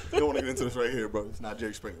don't want to get into this right here, bro. It's not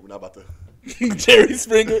Jerry Springer. We're not about to. Jerry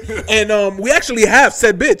Springer. And we actually have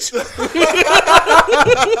said bitch.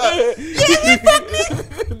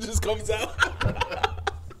 Just comes out.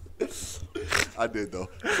 I did, though.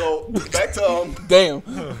 So, back to, Damn.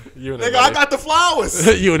 You and nigga, I got the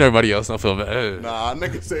flowers. you and everybody else. Don't feel bad. Nah,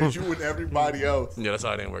 nigga said you and everybody else. Yeah, that's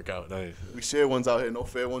how it didn't work out. Nice. We share ones out here, no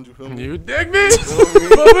fair ones, you feel me? You dig me? Fuck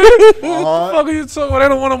are you talking about? They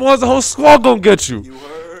don't want them ones. The whole squad gonna get you. You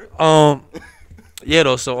heard? Yeah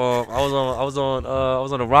though. So I was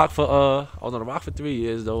on the rock for 3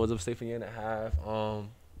 years though. I was upstate for a year and a half.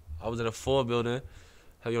 I was in a 4 building.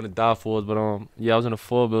 Hell, you on the die fours, but yeah, I was in a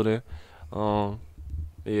 4 building. Yeah,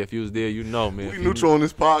 if you was there, you know, man. We neutral on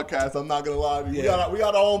this podcast. I'm not gonna lie to you. Yeah. We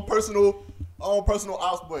got our own personal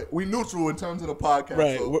outs, but we neutral in terms of the podcast.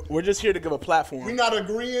 Right. So We're just here to give a platform. we're not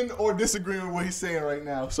agreeing or disagreeing with what he's saying right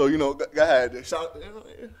now. So go ahead. Shout.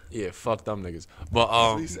 Yeah, fuck them niggas. But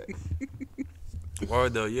What he say?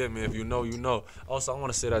 word though, yeah, man. If you know, you know. Also, I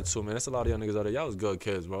want to say that too, man. There's a lot of y'all niggas out there. Y'all was good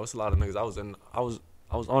kids, bro. It's a lot of niggas. I was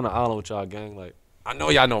on the island with y'all gang. Like, I know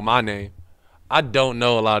y'all know my name. I don't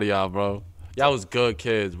know a lot of y'all, bro. Y'all was good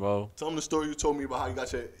kids, bro. Tell them the story you told me about how you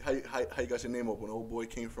got your name up when the old boy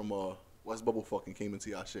came from West Bubble fucking came into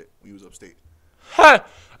y'all shit when you was upstate.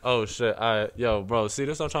 Oh shit! All right, yo, bro. See,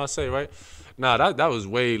 this what I'm trying to say, right? Nah, that was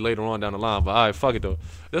way later on down the line. But all right, fuck it though.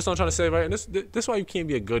 This what I'm trying to say, right? And this why you can't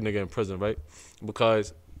be a good nigga in prison, right?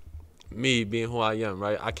 Because me being who I am,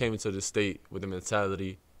 right? I came into the state with the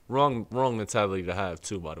mentality, wrong mentality to have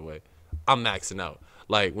too. By the way, I'm maxing out.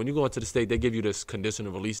 Like, when you go into the state, they give you this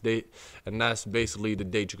conditional release date, and that's basically the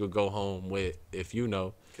date you could go home with if you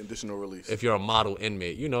know. Conditional release. If you're a model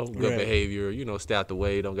inmate, good Right. behavior, stay out the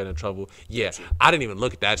way, don't get in trouble. Yeah, I didn't even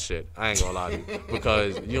look at that shit. I ain't gonna lie to you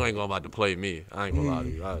because you ain't gonna about to play me. I ain't gonna lie to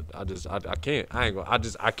you. I can't.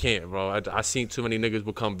 I can't, bro. I seen too many niggas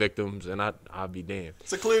become victims, and I'll be damned.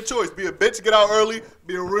 It's a clear choice. Be a bitch, get out early.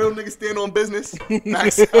 Be a real nigga, stand on business.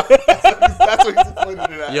 Max out. That's what he's explaining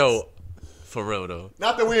it as. Yo, for real though.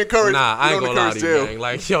 Not that we encourage. Nah, I ain't we gonna don't lie to encourage you, jail. gang.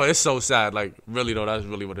 Like, yo, it's so sad. Like, really though, that's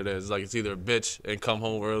really what it is. Like, it's either a bitch and come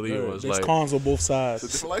home early, or it's There's like. cons on both It's a sides.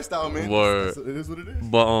 different lifestyle, man. Word. It is what it is.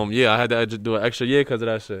 But yeah, I had to just do an extra year because of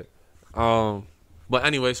that shit. But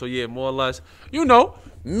anyway, so yeah, more or less,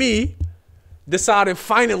 me decided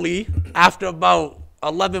finally after about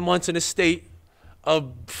 11 months in the state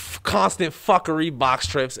of constant fuckery, box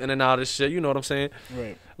trips in and out of shit. You know what I'm saying?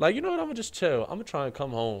 Right. Like, you know what? I'm gonna just chill. I'm gonna try and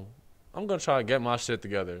come home. I'm gonna try and get my shit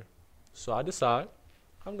together. So I decide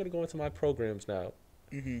I'm gonna go into my programs now.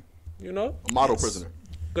 A A model prisoner.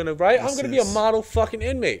 I'm gonna be a model fucking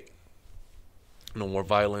inmate. No more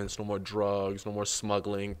violence, no more drugs, no more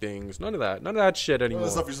smuggling things, none of that shit All anymore.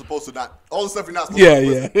 the stuff you're supposed to not. All the stuff you're not supposed Yeah, to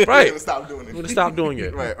do. yeah. Right. You're gonna stop doing I'm it. gonna stop doing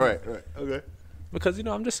it. Right. Okay. Because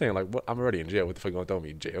I'm just saying, like, I'm already in jail. What the fuck you gonna throw me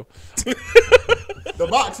in jail? The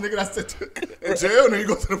box, nigga. That's it. In jail, and then you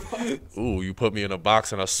go to the box. Ooh, you put me in a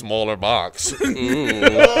box, in a smaller box. Ooh.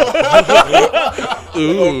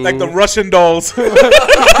 Like the Russian dolls.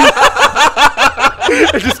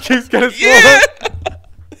 It just keeps getting smaller.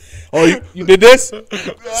 Oh, you did this?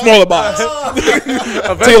 Smaller box.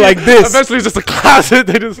 Eventually, like this. Eventually, it's just a closet.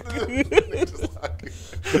 They just.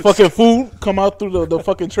 The fucking food come out through the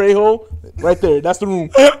fucking tray hole. Right there. That's the room.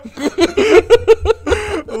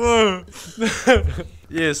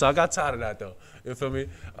 Yeah, so I got tired of that though. You feel me?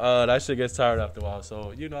 That shit gets tired after a while.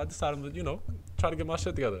 So I decided to try to get my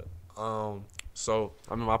shit together. So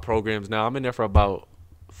I'm in my programs now. I'm in there for about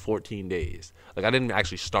 14 days. Like, I didn't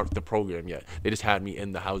actually start the program yet. They just had me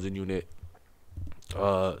in the housing unit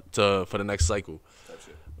for the next cycle.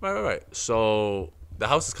 Right. So the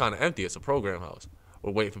house is kind of empty. It's a program house.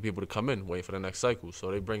 We're waiting for people to come in, waiting for the next cycle. So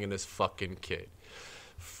they bring in this fucking kid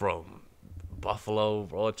from Buffalo,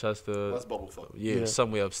 Rochester. That's bubble fuck. Yeah,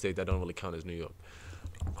 somewhere upstate that don't really count as New York.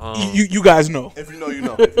 You guys know. If you know, you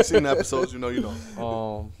know. If you've seen the episodes, you know, you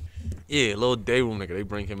know. Yeah, little day room nigga. They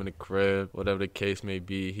bring him in the crib, whatever the case may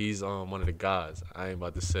be. He's one of the guys. I ain't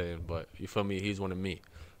about to say him, but you feel me? He's one of me.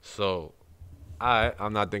 So,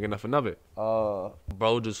 I'm not thinking nothing of it.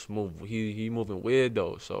 Bro just moved. He moving weird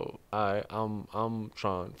though. So I'm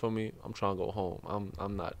trying. Feel me? I'm trying to go home.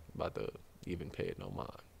 I'm not about to even pay it no mind.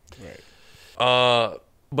 Right.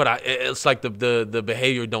 But it's like the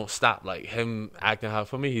behavior don't stop. Like him acting how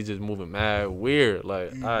for me, he's just moving mad weird.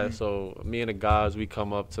 Like, all right, so me and the guys, we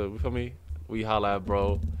come up to, for me, we holla at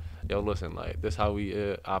bro. Yo, listen, like this how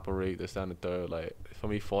we operate. This down the third. Like for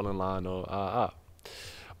me, fall in line or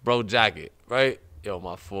bro jacket, right? Yo,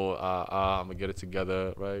 my fault. I'm gonna get it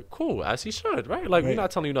together, right? Cool, as he should, right? Like we're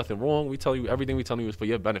not telling you nothing wrong. We tell you everything we telling you is for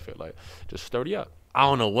your benefit. Like just sturdy up. I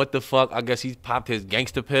don't know what the fuck. I guess he popped his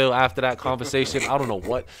gangster pill after that conversation. I don't know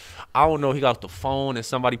what. I don't know. He got off the phone and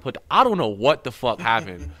somebody put. I don't know what the fuck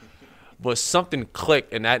happened, but something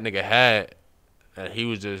clicked in that nigga head, and he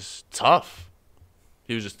was just tough.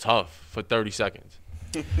 He was just tough for 30 seconds.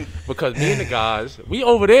 Because me and the guys, we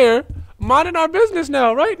over there minding our business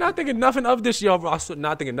now, right? Not thinking nothing of this, yo, bro.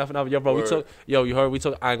 Not thinking nothing of it, yo, bro. We took, yo, you heard? We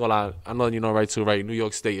took. I ain't gonna lie. I'm letting you know right too, right? New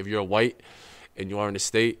York State. If you're white and you are in the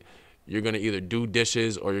state, you're gonna either do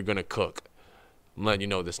dishes or you're gonna cook. I'm letting you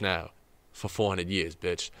know this now. For 400 years,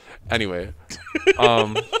 bitch. Anyway,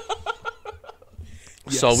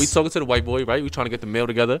 so we talking to the white boy, right? We trying to get the meal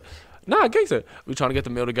together. Nah, gangster. We trying to get the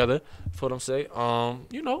meal together. That's what I'm saying.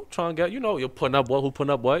 You know, trying to get, you know, you're putting up what, who putting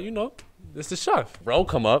up what, you know. It's the chef. Bro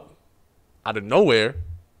come up out of nowhere,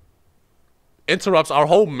 interrupts our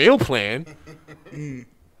whole meal plan.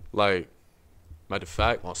 Like, matter of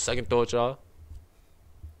fact, on second thought, y'all,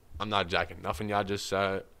 I'm not jacking nothing y'all just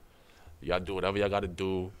said. Y'all do whatever y'all gotta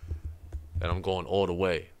do, and I'm going all the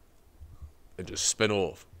way. And just spin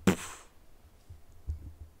off.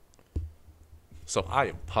 So I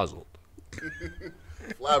am puzzled.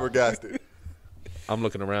 Flabbergasted. I'm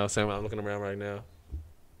looking around, Sam. I'm looking around right now.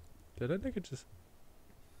 Did that nigga just?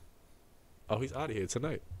 Oh, he's out of here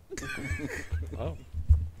tonight. Oh,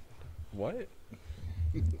 what?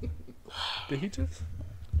 Did he just?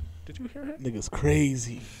 Did you hear him? Nigga's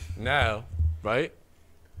crazy. Now, right?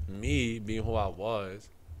 Me being who I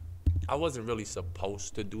wasn't really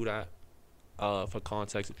supposed to do that. For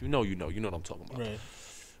context, if you know, you know what I'm talking about. Right.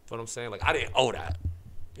 But I'm saying, like, I didn't owe that.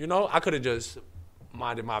 You know, I could have just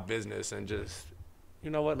minded my business and just, you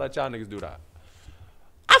know what, let y'all niggas do that.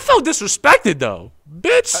 I felt disrespected though,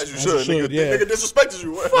 bitch. As you should, nigga. Yeah. Nigga disrespected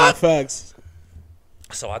you. Nah, facts.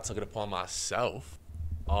 So I took it upon myself.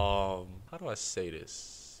 How do I say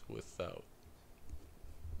this without?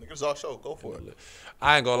 Niggas our show. Go for it.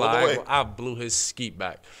 I ain't gonna All the lie. way. I blew his skeet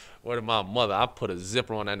back. Word of my mother, I put a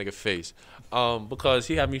zipper on that nigga face. Because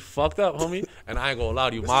he had me fucked up, homie. And I ain't gonna lie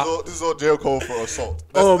to you. This is all jail code for assault.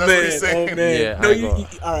 That's Oh what he's man, saying. oh man. Yeah, No, I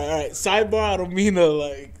ain't all right. Sidebar. I don't mean to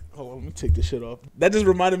like. Hold on, let me take this shit off. That just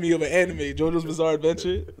reminded me of an anime, JoJo's Bizarre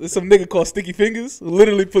Adventure. There's some nigga called Sticky Fingers who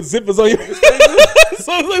literally put zippers on your fingers.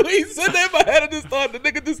 So like, when he said that, my head, I just thought the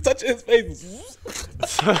nigga just touching his face.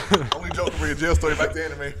 Only joke for your jail story back to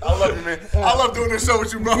anime. I love you, man. I love doing this show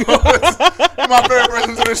with you, bro. You're my favorite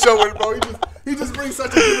person to this show with, bro. He just brings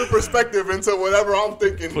such a different perspective into whatever I'm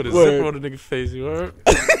thinking. Put a Word. zipper on the nigga face, you heard?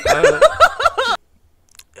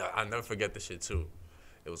 Yeah, I'll never forget this shit too.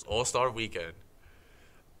 It was All-Star Weekend.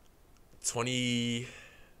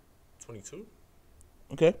 2022?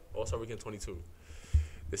 Okay. All-Star Weekend 22.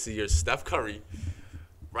 This is your Steph Curry.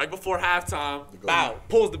 Right before halftime, bow,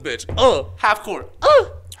 pulls the bitch. Half court.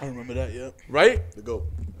 I remember that, yeah. Right? The GOAT.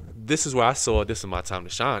 This is where I saw this is my time to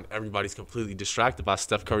shine. Everybody's completely distracted by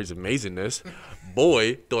Steph Curry's amazingness.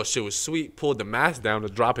 Boy thought shit was sweet, pulled the mask down to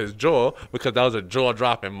drop his jaw because that was a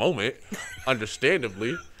jaw-dropping moment,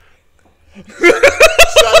 understandably. Shout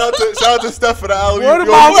out to Steph for the alley. Word of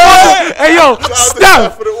my mother. Hey, yo,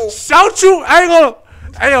 Steph. For the oop. Shout you. I ain't gonna.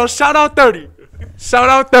 Hey, yo, shout out 30. Shout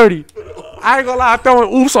out 30. I ain't gonna lie. I'm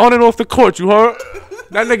throwing oops on and off the court. You heard?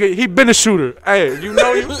 That nigga, he been a shooter. Hey, you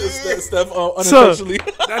know you. Steph, Sir, unintentionally.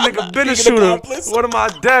 that nigga been a Speaking shooter. accomplice. What am I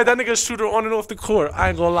dead? That nigga a shooter on and off the court. I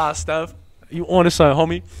ain't gonna lie, Steph. You on the son,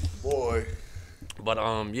 homie. Boy. But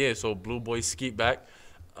yeah, so Blue Boy skeet back.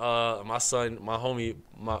 My son, my homie,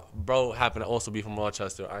 my bro happened to also be from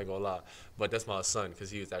Rochester. I ain't gonna lie, but that's my son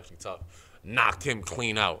because he was actually tough. Knocked him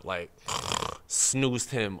clean out, like snoozed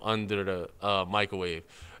him under the microwave.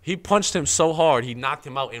 He punched him so hard he knocked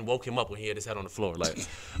him out and woke him up when he hit his head on the floor.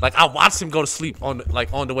 Like I watched him go to sleep on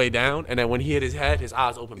the way down, and then when he hit his head, his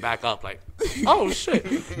eyes opened back up. Like, oh shit!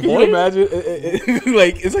 Can you imagine?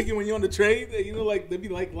 Like it's like when you're on the train, you know, like there be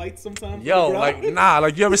like lights sometimes. Yo, like nah,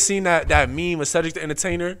 like you ever seen that meme of Cedric the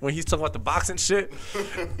Entertainer when he's talking about the boxing shit,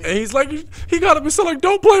 and he's like, he got up and said like,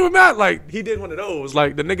 don't play with Matt. Like he did one of those.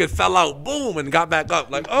 Like the nigga fell out, boom, and got back up.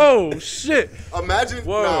 Like, oh shit. Imagine,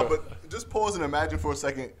 Word. nah, but just pause and imagine for a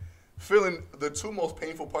second, feeling the two most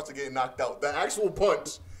painful parts of getting knocked out: the actual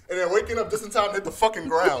punch, and then waking up just in time to hit the fucking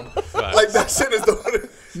ground. Like that shit is the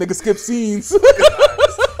nigga skip scenes.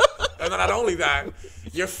 And then not only that,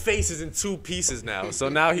 Your face is in 2 pieces now. So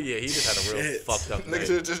now he just had a real Shit. fucked up Niggas night.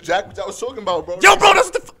 should have just jacked what I was talking about, bro. Yo, bro, that's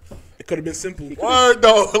what the It could have been simple. Word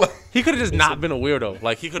though. Like, he could have just not been a weirdo.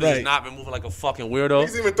 Like, he could have Right. just not been moving like a fucking weirdo.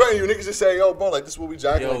 niggas even threaten you. Niggas just say, yo, bro, like this is what we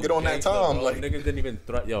jacking. Yo, Like, get on that gangsta, time. bro. Like, Niggas didn't even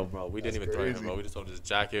threaten. Yo, bro, we didn't That's even threaten him, crazy. bro. We just told him just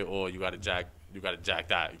jack it, or you gotta jack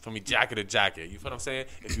that. For me, jacket or jacket. You feel what I'm saying?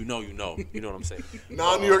 If you know, you know. You know what I'm saying? New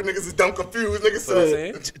York niggas is dumb confused. Niggas You know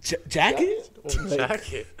what I'm say, saying? Jacket? Like,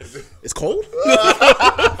 Jacket. it's cold?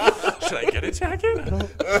 Should I get a jacket? I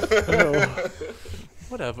don't.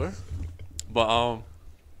 Whatever. But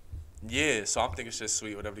yeah. So I'm thinking shit's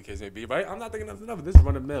sweet, whatever the case may be, right? I'm not thinking nothing of it. This is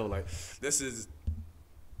run of the mill. Like, this is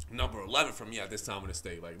number 11 for me at this time in the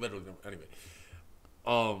state. Like, literally. Anyway.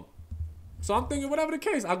 So I'm thinking whatever the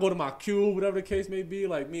case. I go to my cube, whatever the case may be.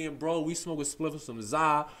 Like, me and bro, we smoke a spliff with some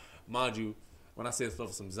za. Mind you, when I say a spliff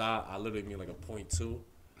with some za, I literally mean like a 0.2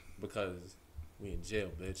 because we in jail,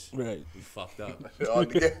 bitch. Right. We fucked up. oh,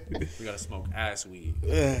 nigga. We gotta smoke ass weed.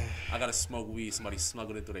 I gotta smoke weed. Somebody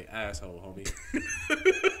smuggled it through their asshole, homie.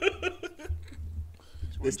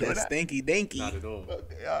 It's that stinky dinky. Not at all.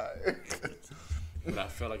 Okay, all right. But I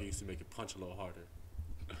felt like it used to make it punch a little harder.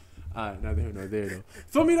 Alright, neither here nor there though.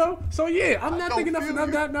 Feel me though? So yeah, I'm not don't thinking nothing feel of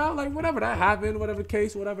you. that now. Like whatever that happened, whatever the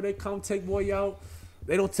case, whatever they come take boy out.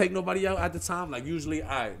 They don't take nobody out at the time. Like usually,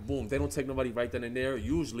 alright, boom, they don't take nobody right then and there.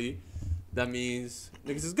 Usually, that means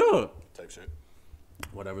niggas is good. Type shit.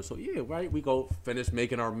 Whatever. So yeah, right. We go finish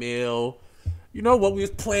making our meal. You know what we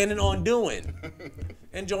was planning on doing?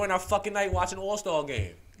 Enjoying our fucking night watching All-Star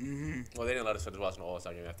game. Mm-hmm. Well, they didn't let us finish watching the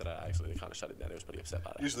All-Star game after that. Actually, they kind of shut it down. They was pretty upset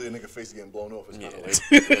about that. Usually a nigga face getting blown off. It's Yeah, kind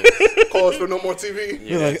they, of they, like, calls for no more TV.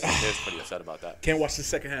 yeah, they was pretty upset about that. Can't watch the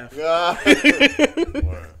second half. Yeah.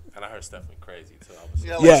 Word. And I heard Steph went crazy too. I was,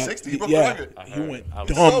 Yeah, like Yeah, 60. He broke yeah. the record. I He heard- went I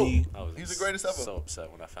was dummy. I was He's the greatest ever. So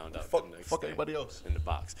upset when I found out. Fuck- the next fuck day everybody else. in the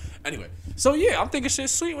box. Anyway, so yeah, I'm thinking shit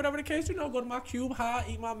sweet, whatever the case. You know, go to my cube, high,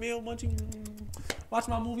 eat my meal, munching, watch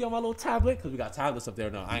my movie on my little tablet because we got tablets up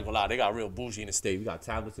there now. I ain't gonna lie, they got real bougie in the state. We got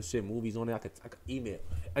tablets and shit, movies on there. I could email.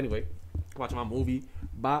 Anyway, watch my movie,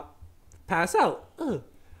 bop, pass out.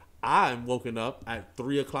 I'm woken up at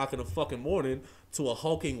 3 o'clock in the fucking morning to a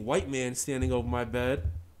hulking white man standing over my bed,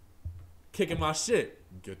 kicking my shit.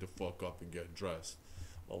 Get the fuck up and get dressed.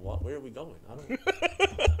 Well, where are we going? I don't.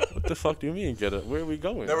 What the fuck do you mean, get it? Where are we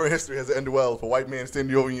going? Never in history has it ended well if a white man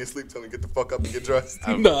standing over in your sleep telling you get the fuck up and get dressed.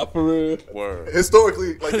 Nah, for real. Word.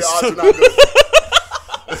 Historically, like the odds are not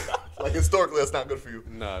good. Like historically, that's not good for you.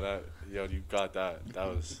 Nah, you got that. That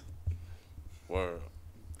was word.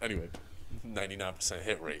 Anyway, 99%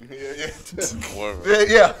 hit rate. Yeah. Word.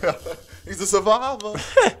 Yeah. He's a survivor.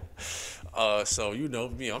 So you know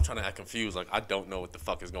me, I'm trying to act confused. Like I don't know what the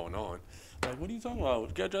fuck is going on. Like, what are you talking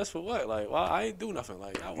about? Get dressed for what? Like, well, I ain't do nothing.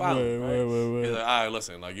 Like, wow. Right. He's like, all right,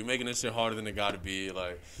 listen. Like, you making this shit harder than it gotta be.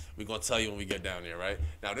 Like, we gonna tell you when we get down there, right?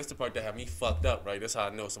 Now, this the part that had me fucked up, right? This how I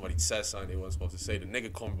know somebody said something they wasn't supposed to say. The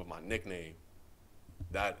nigga called me by my nickname.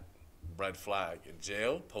 That red flag in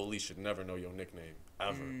jail. Police should never know your nickname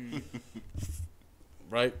ever.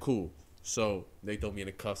 Right? Cool. So they throw me in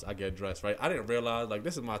the cuffs. I get dressed, right? I didn't realize, like,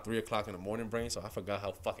 this is my 3 o'clock in the morning brain, so I forgot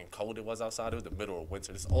how fucking cold it was outside. It was the middle of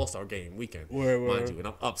winter. This All-Star game weekend, mind you. And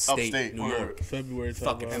I'm upstate New York. February.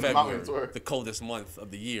 Fucking And the mountains February, were. the coldest month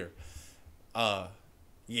of the year.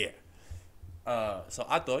 Yeah. So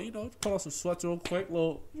I thought, put on some sweats real quick,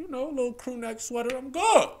 little crew neck sweater. I'm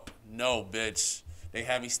good. No, bitch. They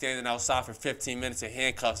had me standing outside for 15 minutes in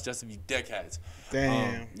handcuffs just to be dickheads.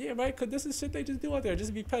 Damn. Yeah, right? Because this is shit they just do out there, just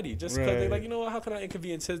to be petty. Just because they Right. like, you know what, how can I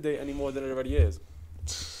inconvenience his day any more than it already is?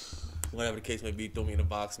 Whatever the case may be, throw me in the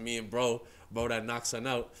box. Me and bro that knocked son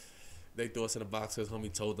out, they threw us in the box because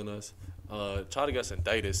homie told on us. Tried to get us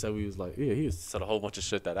indicted, said we was like, yeah, he said a whole bunch of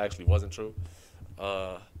shit that actually wasn't true.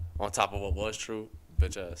 On top of what was true,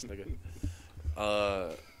 bitch ass nigga.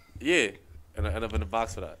 Yeah, and I ended up in the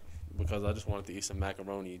box for that because I just wanted to eat some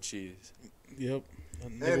macaroni and cheese. Yep.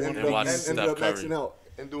 And And watch ended Steph up Curry. maxing out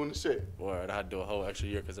and doing the shit. Word, I had to do a whole extra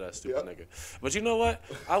year because of that stupid Yep. nigga. But you know what?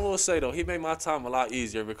 I will say, though, he made my time a lot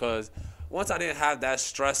easier because once I didn't have that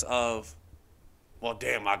stress of, well,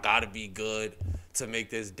 damn, I got to be good to make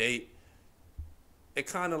this date, it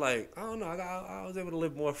kind of like, I don't know, I was able to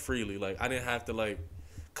live more freely. Like, I didn't have to, like,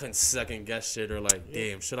 second guess shit or, like,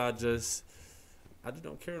 damn, should I just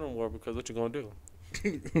don't care no more because what you going to do?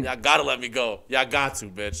 Y'all got to let me go. Y'all got to,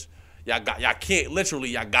 bitch. Y'all can't, literally,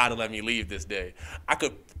 y'all gotta let me leave this day. I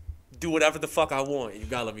could do whatever the fuck I want, and you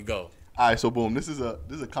gotta let me go. All right, so boom. This is a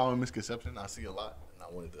common misconception I see a lot, and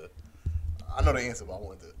I wanted to. I know the answer, but I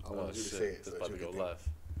wanted you to say it. It's So that about you to go can left.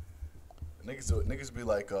 Niggas be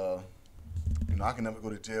like, I can never go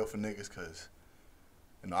to jail for niggas because,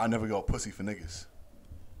 I never go pussy for niggas.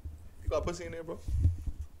 got pussy in there, bro?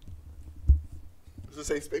 Is this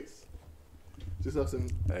a safe space? Just us in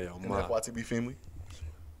the FYTB family.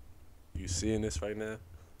 You seeing this right now?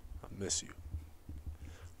 I miss you.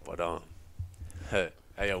 But hey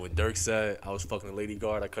yo, when Dirk said I was fucking a lady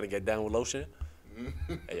guard, I couldn't get down with lotion.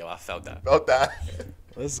 Hey yo, I felt that. Felt that.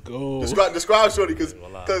 Let's go. Describe shorty, cause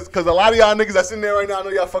a lot of y'all niggas that's in there right now, I know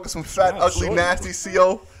y'all fucking some fat, ugly, shorty, nasty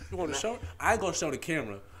CO. You want to show? I ain't gonna show the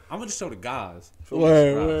camera. I'm gonna just show the guys.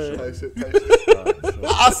 Word. Type shit.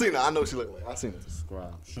 I seen her. I know what she look like. I seen her.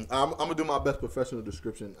 I'm gonna do my best professional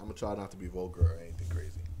description. I'm gonna try not to be vulgar or anything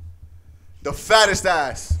crazy. The fattest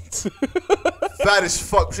ass. Fat as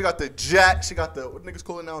fuck. She got the jet. She got the, what niggas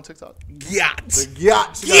call it now on TikTok? Yacht. The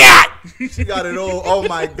yacht. She got it all. Oh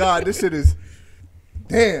my God. This shit is,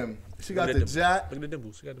 damn. She got the jet. Look at the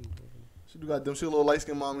dimples. She got them. She got them. She a little light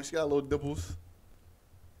skinned mommy. She got little dimples.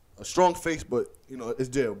 A strong face, but, you know, it's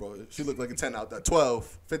jail, bro. She looked like a 10 out there.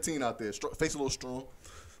 12, 15 out there. Face a little strong.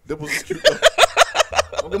 Dimples is cute, though.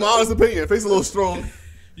 I'll give my honest opinion. Face a little strong.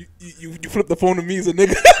 You flip the phone to me as a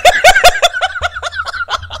nigga.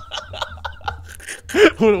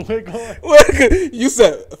 You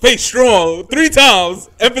said face strong 3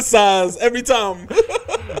 times. Emphasize every time.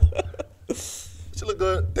 She look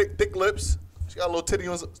good. Thick lips. She got a little titty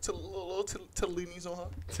on, little tiddly on her.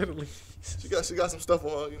 Tiddly. She got some stuff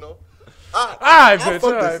on her, you know. Alright,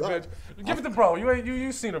 bitch. Give it to bro.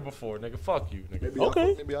 You seen her before, nigga. Fuck you, nigga.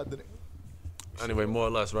 Maybe I didn't. Anyway, more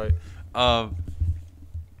or less, right? And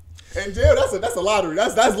jail, that's a lottery.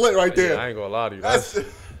 That's lit right there. I ain't gonna lie to you.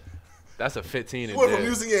 That's a 15 in You went jail. from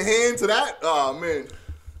using your hand to that? Oh, man.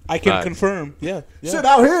 I can confirm. Yeah. Shit,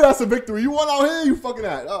 out here, that's a victory. You won out here, you fucking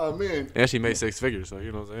at. Oh, man. And she made 6 figures, so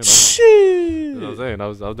you know what I'm saying? Shit. You know what I'm saying? I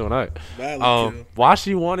was doing all right. Why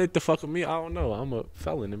she wanted to fuck with me, I don't know. I'm a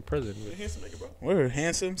felon in prison. Handsome nigga, bro. We're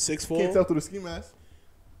handsome, 6'4". Can't tell through the ski mask.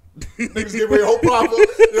 Niggas give me your whole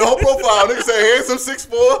profile. Niggas say handsome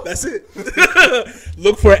 6'4". That's it.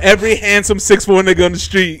 Look for every handsome 6'4" nigga on the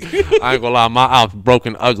street. I ain't gonna lie, my out's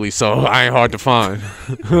broken ugly, so I ain't hard to find.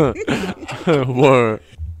 Word.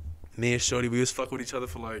 Me and Shorty, we was fucking with each other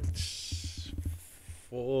for like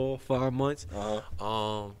 4 or 5 months.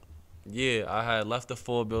 Yeah, I had left the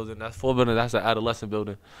 4 building. That's 4 building. That's an adolescent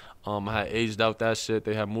building. I had aged out that shit.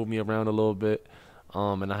 They had moved me around a little bit,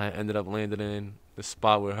 and I had ended up landing in the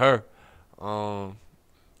spot with her. More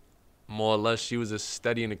or less, she was a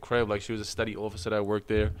steady in the crib. Like, she was a steady officer that worked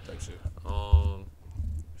there. Type shit.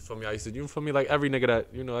 For me, I used to, you feel me, like every nigga that,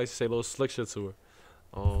 you know, I used to say little slick shit to her.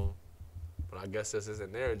 But I guess this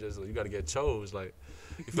isn't there. Just you got to get chose. Like,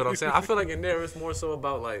 you feel what I'm saying? I feel like in there it's more so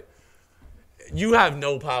about like you have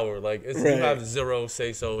no power. Like you have zero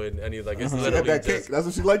say so in any. Like it's literally that just. That's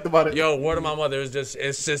what she liked about it. Yo, word of my mother is just.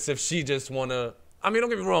 It's just if she just wanna. I mean, don't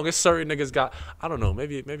get me wrong. It's certain niggas got. I don't know.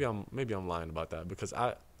 Maybe I'm lying about that because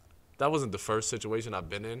that wasn't the first situation I've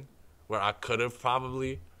been in where I could have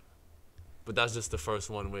probably. But that's just the first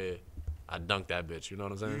one where I dunked that bitch. You know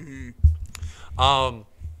what I'm saying? Mm-hmm.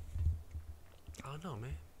 I don't know,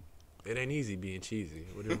 man. It ain't easy being cheesy.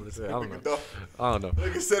 What do you want to say? I don't know. I don't know.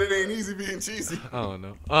 Nigga said it ain't easy being cheesy. I don't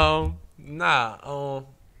know.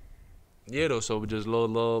 Yeah, though. So we just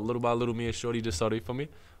little by little, me and Shorty just started for me,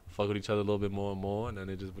 fuck with each other a little bit more and more, and then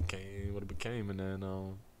it just became what it became, and then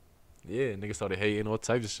yeah, niggas started hating all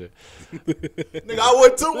types of shit. Nigga, I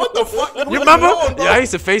would too. What the fuck? You remember? Yeah, I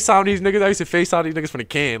used to FaceTime these niggas. I used to FaceTime these niggas from the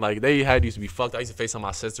can. Like, they used to be fucked. I used to FaceTime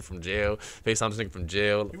my sister from jail. FaceTime this nigga from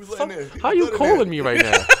jail. He was Fuck, there. how you calling me right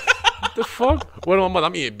now? What the fuck? What am I mother?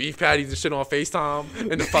 I'm eating beef patties and shit on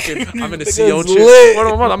FaceTime. And the fucking, I'm in the CO chair. What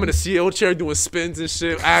am I mother? I'm in the CO chair doing spins and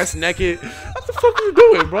shit, ass naked. What the fuck are you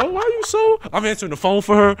doing, bro? Why are you so? I'm answering the phone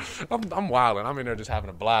for her. I'm wilding. I'm in there just having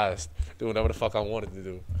a blast, doing whatever the fuck I wanted to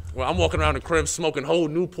do. Well, I'm walking around the crib smoking whole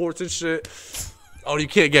Newports and shit. Oh, you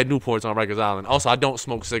can't get Newports on Rikers Island. Also, I don't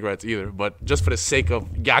smoke cigarettes either. But just for the sake of,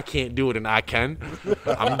 I can't do it and I can,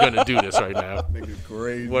 I'm going to do this right now. Nigga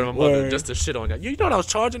crazy. What my mother, just to shit on y'all. You know what I was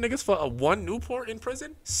charging niggas for one Newport in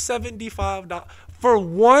prison? $75. For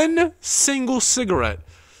one single cigarette.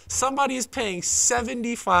 Somebody is paying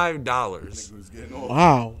 $75.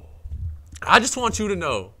 Wow. I just want you to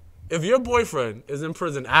know, if your boyfriend is in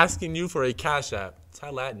prison asking you for a cash app,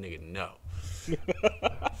 tell that nigga no.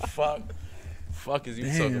 Fuck is you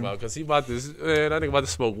talking about? Because he about to, man, that nigga about to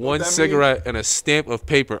smoke one cigarette and a stamp of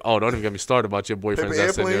paper. Oh, don't even get me started about your boyfriends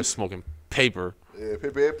that's in there smoking paper. Yeah,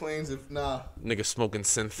 paper airplanes, Nigga smoking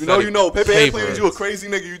synthetic You know, paper airplanes, you a crazy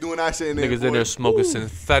nigga, you doing that shit in there. Niggas in there smoking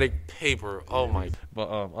synthetic paper. Oh my,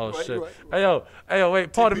 but shit. Right. Hey yo,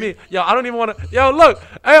 wait, pardon me. Yo, I don't even want to, yo, look.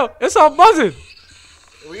 Hey yo, it's all buzzing.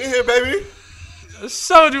 We in here, baby. I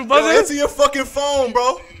showed you buzzing. Yo, answer your fucking phone,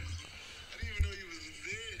 bro.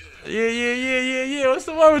 Yeah. What's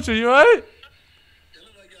the one with you? You alright?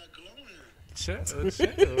 Chill.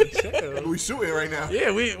 We shooting right now.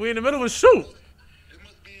 Yeah, we in the middle of a shoot.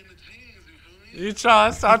 You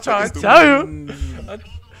try? I try to tell you.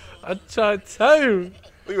 I try to tell you.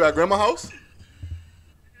 Where you at, grandma's house?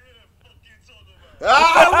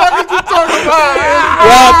 What you talking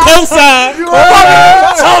about? Co-sign. You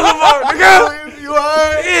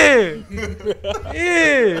alright?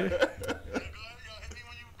 Yeah.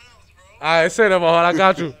 Alright, say that, Mahal. I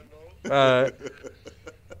got you. Alright.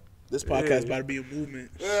 This podcast about to be a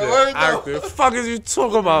movement. Yeah, word Alright, though. the fuck is you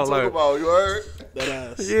talking about? Talk about, you heard? That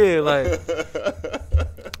ass. Yeah, like,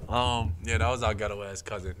 yeah, that was our ghetto ass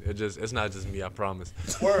cousin. It's not just me, I promise.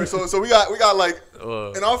 Word. So we got like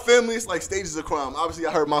Uh, in our family, it's like stages of crime. Obviously,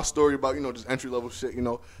 I heard my story about just entry level shit.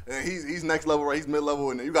 And he's next level, right? He's mid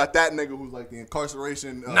level, and then you got that nigga who's like the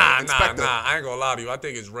incarceration inspector. Nah. I ain't gonna lie to you. I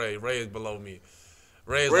think it's Ray. Ray is below me.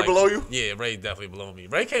 Ray Ray below you? Yeah, Ray definitely below me.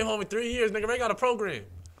 Ray came home in 3 years, nigga. Ray got a program.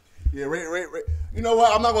 Yeah, Ray. You know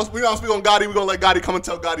what? We're not gonna speak on Gotti. We're gonna let Gotti come and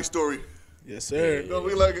tell Gotti's story. Yes, sir.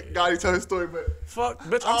 We let Gotti tell his story, but Fuck,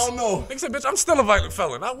 bitch. I don't know. Nigga said, bitch, I'm still a violent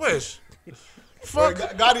felon. I wish. Fuck.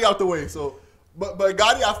 Gotti out the way. So, but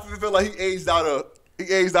Gotti, I feel like he aged out of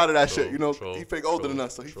that shit. True, he fake older than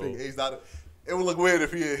us, so he fake aged out of. It would look weird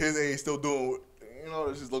if he at his age still doing.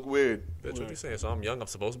 It just look weird. Bitch, what you saying? So I'm young. I'm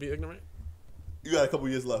supposed to be ignorant? You got a couple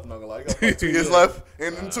years left. Not gonna lie, you got like 2 years left,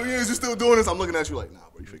 and in 2 years you're still doing this. I'm looking at you like, nah,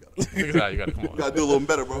 bro, you forgot. Niggas, you gotta come on. You gotta do a little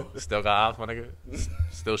better, bro. Still got ops, my nigga.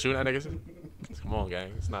 Still shooting at niggas. Come on,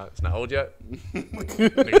 gang. It's not old yet.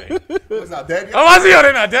 It's not dead yet. Oh, I see you.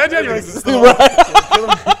 They not dead yet. You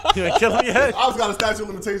ain't kill him yet. I was got a statute of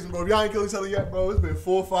limitations, bro. If y'all ain't killed each other yet, bro, it's been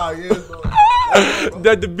 4 or 5 years, bro.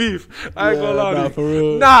 Dead the beef. I ain't gonna lie to you. For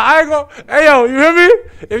real. Nah, I ain't gonna. Hey, yo, you hear me?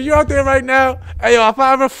 If you out there right now, hey, yo, if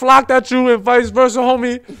I ever flocked at you and vice versa,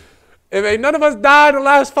 homie, if ain't none of us died in the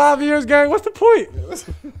last 5 years, gang, what's the point?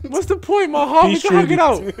 What's the point, my heart? We can hug it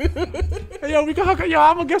out. Hey, yo, we can hug it. Yo,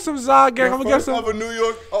 I'm gonna get some Zod, gang. I'm gonna get some.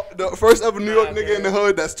 The first ever New York nigga in the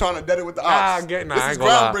hood that's trying to dead it with the ops. Nah, This I is ain't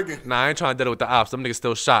gonna lie. groundbreaking. Nah, I ain't trying to dead it with the ops. Them niggas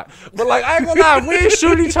still shot. But like, I ain't gonna lie. We ain't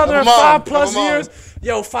shooting each other in Mom, 5+ mom. years.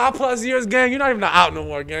 Yo, 5+ years, gang. You're not even out no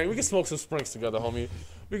more, gang. We can smoke some sprints together, homie.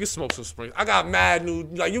 We can smoke some sprints. I got mad new,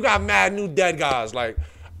 like, you got mad new dead guys. Like,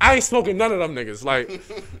 I ain't smoking none of them niggas. Like,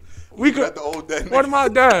 we could. Got the old dead What niggas. am I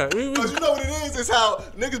done? Cause you know what it is? It's how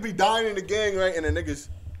niggas be dying in the gang, right? And then niggas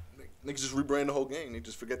just rebrand the whole gang. They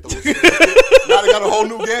just forget the whole shit. Now they got a whole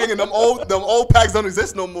new gang, and them old packs don't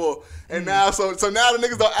exist no more. And now, so now the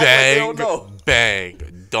niggas don't act like they don't know. Bang.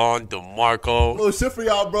 Don DeMarco. Little shit for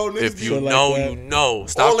y'all, bro. Niggas If you like know, that. you know. all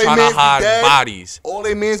Stop they trying mans to be hide dead. bodies. All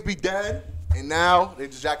they mans be dead, and now they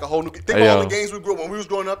just jack a whole new. Think Hey, about all yo. the gangs we grew up when we was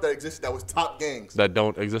growing up that existed. That was top gangs. That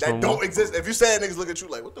don't exist no That more. don't exist. If you say it, niggas look at you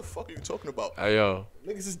like, what the fuck are you talking about? Hey, yo.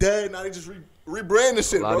 Niggas is dead. Now they just rebrand this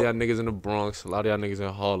shit, A lot of bro. y'all niggas in the Bronx. A lot of y'all niggas in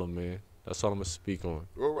Harlem, man. That's all I'm gonna speak on.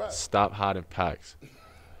 All right. Stop hiding packs.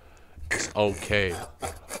 It's okay.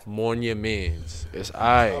 Mourn your mans. It's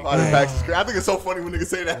alright. I think it's so funny when niggas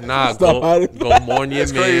say that. Nah, Stop hiding go mourn your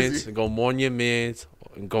That's crazy. mans. Go mourn your mans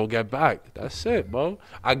and go get back. That's it, bro.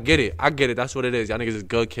 I get it. That's what it is. Y'all niggas is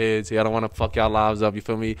good kids. Y'all don't want to fuck y'all lives up. You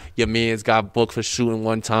feel me? Your mans got booked for shooting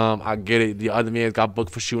one time. I get it. The other mans got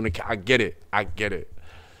booked for shooting. I get it.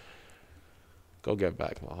 Go get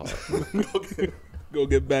back, my heart. Go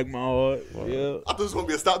get back my heart. Yeah. I thought this was gonna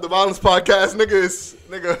be a Stop the Violence podcast,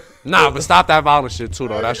 nigga. Nah, but stop that violent shit too,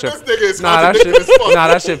 though. That shit. This nigga is Nah, that contradicting shit. as fuck. Nah,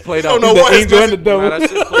 that shit played You out. don't know what his angel and the message. devil. Nah, that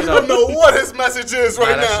shit played You don't out. know what his message is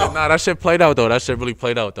right now. That shit played out though. That shit really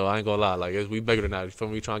played out though. I ain't gonna lie. Like we bigger than that. You feel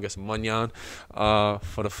me? We trying to get some money on,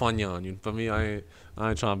 for the fun on. You feel me? I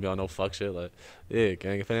ain't trying to be on no fuck shit. Like, yeah,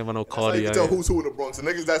 gang. If anyone no That's how Cardi, you can tell who's who in the Bronx. And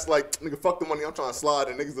niggas that's like, nigga, fuck the money, I'm trying to slide.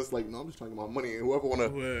 And niggas that's like, no, I'm just trying to get my money. And whoever want to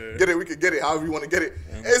Word. get it, we could get it. However you want to get it.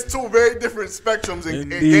 It's two very different spectrums in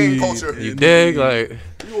gang Indeed. culture. you dig? Like,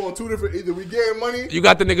 You on two different, either we getting money. you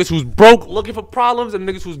got the niggas who's broke looking for problems, and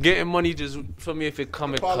niggas who's getting money just for me. If it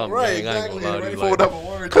come, it come. Right, Gang. I ain't exactly. gonna lie to Ready you. for Like, whatever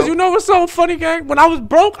word. Cause you know what's so funny, gang? When I was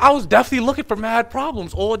broke, I was definitely looking for mad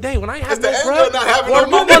problems all day. When I ain't It's had the no anger bread, of not having what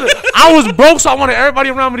no am I money. mother? I was broke, so I wanted everybody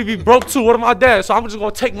around me to be broke too. What am I dad? So I'm just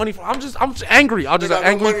gonna take money from. I'm just angry. I'm just an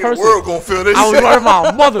angry The person. world gonna feel this I was shit. worried about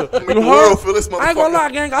my mother. Make You the heard? world feel this I ain't gonna motherfucker. lie,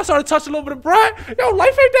 gang. I started touching a little bit of bread. Yo,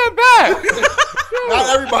 life ain't that bad. Not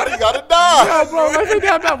everybody gotta die. Yo, bro, life ain't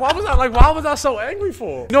that bad. Why was I so angry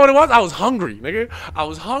for? You know what it was? I was hungry, nigga. I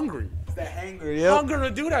was hungry. That hanger, yep. Hunger to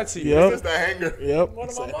do that to you. Yep. It's that hanger. Yep. What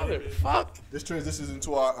am I mother? Fuck. This transitions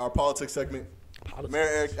into our politics segment. Mayor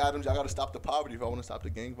Eric Adams, I gotta stop the poverty if I want to stop the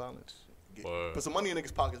gang violence. Word. Put some money in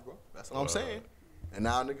niggas' pockets, bro. That's what I'm saying. and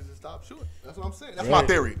now niggas just stop shooting. That's what I'm saying. That's my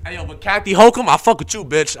theory. Hey, yo, but Kathy Holcomb, I fuck with you,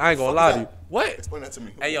 bitch. I ain't gonna lie to you. What? Explain that to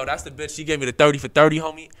me. Hey, yo, that's the bitch. She gave me the 30 for 30,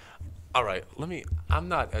 homie. All right, I'm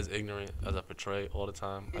not as ignorant as I portray all the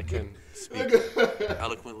time. I can speak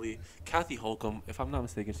eloquently. Kathy Holcomb, if I'm not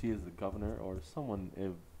mistaken, she is the governor or someone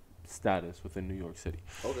of status within New York City.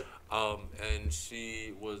 Okay. And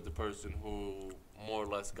she was the person who more or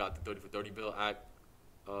less got the 30 for 30 bill act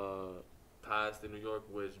passed in New York,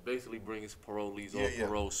 which basically brings parolees off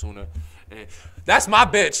parole sooner. And that's my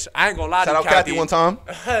bitch. I ain't gonna lie to you, Shout out Kathy one time.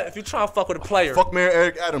 If you try to fuck with a player. Fuck Mayor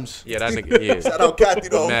Eric Adams. Yeah, that nigga, yeah. Shout out Kathy,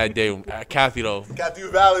 though. Mad day. Kathy, though. Kathy, you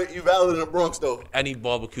valid in the Bronx, though. Any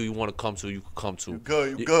barbecue you want to come to, you can come to. You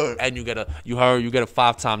good. And you get a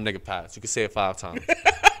 5-time nigga pass. You can say it 5 times.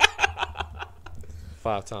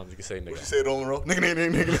 5 times you can say nigga. What you say it on the road? Nigga.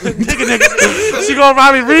 Nigga. She gonna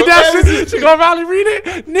probably read that shit. She gonna probably read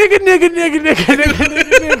it. Nigga.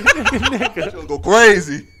 She gonna go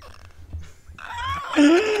crazy.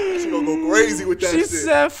 She gonna go crazy with that She shit.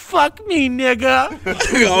 said, fuck me, nigga.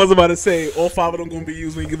 I was about to say, all 5 of them gonna be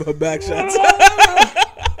used when you give her back shots.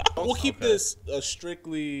 We'll keep this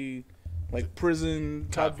strictly like prison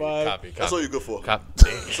type vibe. Copy. That's all you're good for.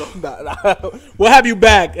 Nah. We'll have you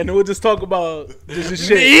back, and then we'll just talk about just this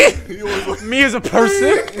shit. Me as a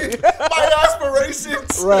person. My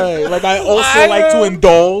aspirations. Right. Like I also like to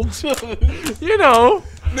indulge You know.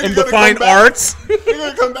 in the fine arts. Nigga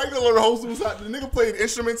gonna come back to learn wholesome side. The nigga played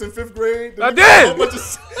instruments in 5th grade. I He did.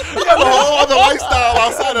 got a whole other lifestyle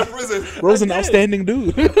outside of prison. Bro's an outstanding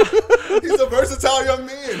dude. He's a versatile young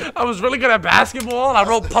man. I was really good at basketball. I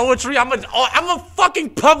wrote poetry. I'm a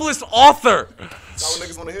fucking published author. That's what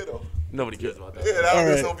niggas want to hear, though. Nobody cares about that. Yeah, that'll All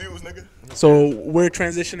get right. some views, nigga. So we're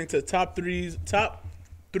transitioning to top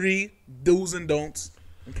 3 do's and don'ts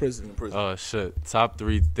in prison. Oh, shit. Top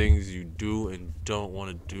 3 things you do and don't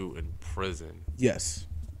want to do in prison. Yes.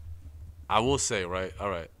 I will say, right? All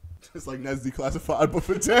right. It's like that's declassified, but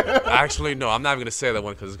for 10. Actually, no, I'm not even going to say that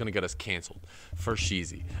one because it's going to get us canceled. For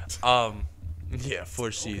Sheezy. Yeah, for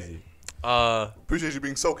Sheezy. Appreciate you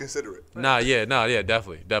being so considerate. Yeah,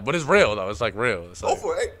 definitely. But it's real, though. It's like real. It's Go like,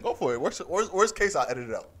 for it. Hey, go for it. Worst case, I'll edit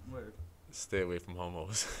it out. stay away from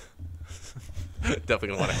homos. Definitely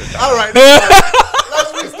going to want to hit that. All right.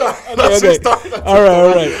 Let's restart. All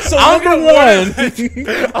right. So number 1.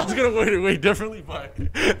 I was gonna word it way differently, but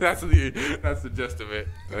that's the gist of it.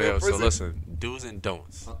 Yo, so listen, do's and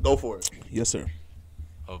don'ts Go for it. Yes, sir.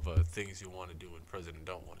 of things you want to do in prison and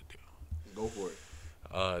don't want to do. Go for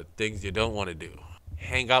it. Things you don't want to do: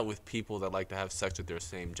 hang out with people that like to have sex with their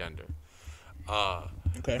same gender.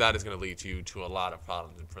 Okay. That is gonna lead you to a lot of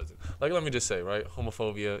problems in prison. Like, let me just say, right?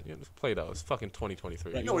 Homophobia, it's played out. It's fucking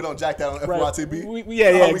 2023. You know we don't jack that on FYTB.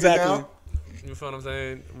 Yeah, exactly. You feel what I'm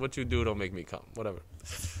saying? What you do don't make me come. Whatever.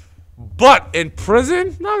 But in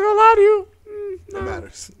prison, not gonna lie to you, It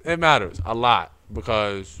matters. it matters a lot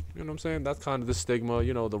because, you know what I'm saying? That's kind of the stigma,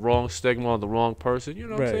 the wrong stigma on the wrong person. You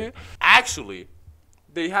know what I'm Right. saying? Actually,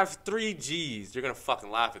 they have 3 G's. You're gonna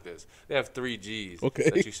fucking laugh at this. They have 3 G's Okay.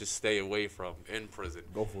 that you should stay away from in prison.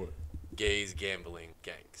 Go for it. Gays, gambling,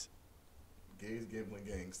 gangs. Gays, gambling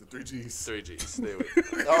gangs. The 3 Gs. 3 G's. Stay away.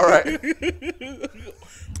 All right.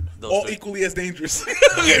 Those All 3 equally as dangerous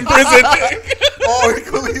in prison. All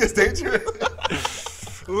equally as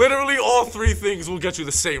dangerous. Literally, all 3 things will get you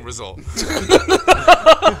the same result.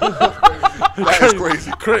 That is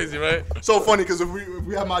crazy. Crazy, right? So funny because if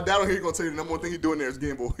we have my dad on here, he's gonna tell you the number 1 thing he doing there is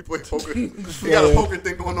gamble. He plays poker. He got a poker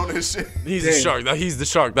thing going on in his shit. He's the shark. He's the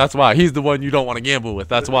shark. That's why. He's the one you don't want to gamble with.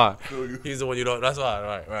 That's why. Feel you. He's the one you don't. That's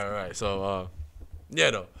why. Right. So,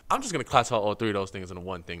 yeah, though. I'm just going to classify all 3 of those things into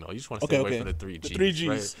one thing, though. You just want to stay away from the 3 G's. The 3 G's.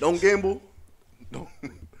 Right? Don't gamble.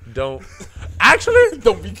 Don't. Actually,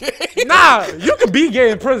 Don't be gay. nah, you can be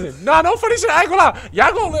gay in prison. Nah, no funny shit. I ain't gonna lie.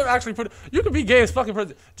 Y'all gonna live actually pretty. You can be gay as fucking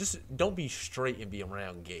prison. Just don't be straight and be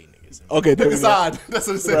around gay niggas. Okay, there Pick we a go. side. That's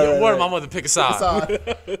what it said. Right. Word, my mother, pick a side.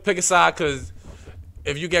 Side. Pick a side, because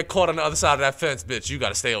if you get caught on the other side of that fence, bitch, you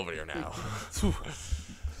gotta stay over there now.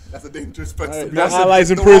 That's a dangerous fence. All right, to be no on.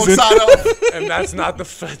 allies in The wrong prison. side of. And that's not the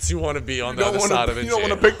fence you want to be on the You other don't side of want it. to. You don't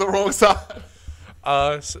want to pick the wrong side.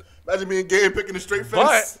 So, Imagine being gay and picking a straight but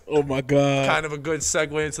fence. Oh my god. kind of a good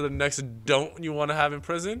segue into the next don't you want to have in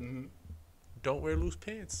prison. Don't wear loose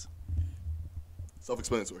pants.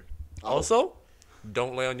 Self-explanatory. Also,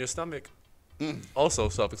 don't lay on your stomach. Also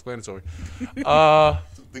self-explanatory.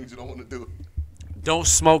 Things you don't want to do. Don't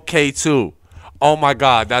smoke K2. Oh my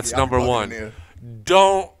God, that's Yeah, I'm number plugging 1. in there.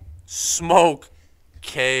 Don't smoke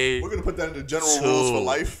K2. We're gonna put that in the general rules for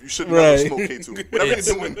life. You should Right. never smoke K2. Whatever It's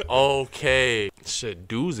you're doing. okay. Shit,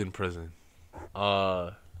 dudes in prison.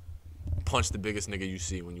 Punch the biggest nigga you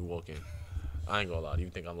see when you walk in. I ain't gonna lie. You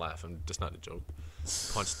think I'm laughing? That's not a joke.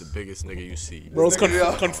 Punch the biggest nigga you see. Bro's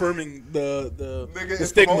confirming the Nigga,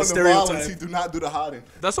 stigma violence, stereotype. he do not do the hiding.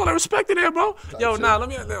 That's all I respect in there, bro. Yo, nah, let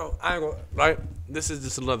me. Yo, I ain't gonna. Right. This is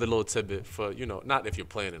just another little tidbit for not if you're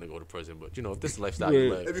planning to go to prison, but if this is the lifestyle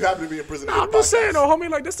you live. If you happen to be in prison, I'm just saying though, homie.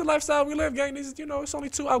 Like this is the lifestyle we live, gang. These, it's only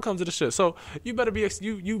 2 outcomes of the shit. So you better be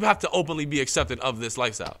you have to openly be accepting of this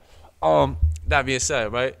lifestyle. That being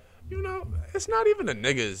said, right. It's not even the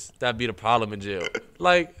niggas that be the problem in jail.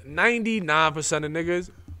 Like 99% of niggas,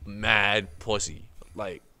 mad pussy.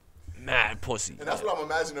 Like mad pussy. And that's what I'm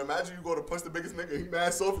imagining. Imagine you go to punch the biggest nigga, he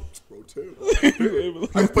mad soft. Bro, chill.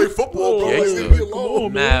 I can play football, bro. Like, leave me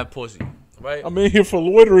alone. Mad pussy. Right? I'm in here for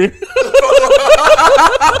loitering.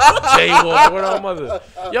 Jaywalk, what up, mother?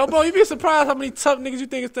 Yo, bro, you be surprised how many tough niggas you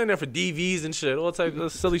think is standing there for DVs and shit, all types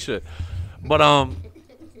of silly shit. But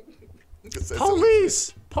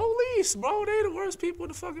police, bro, they the worst people in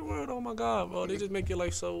the fucking world. Oh my god, bro, they just make your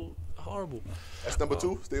life so horrible. That's number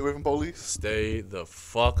 2. Stay away from police. Stay the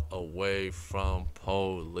fuck away from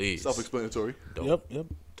police. Self-explanatory. Yep.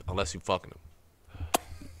 Unless you fucking them.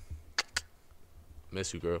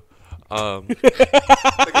 Miss you, girl.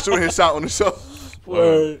 Nigga shooting his shot on the show.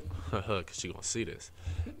 Word. Cause she gonna see this.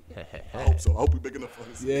 I hope so. I hope we big enough for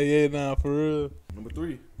this. Yeah, nah, for real. Number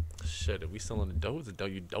 3. Shit, if we still on the dough,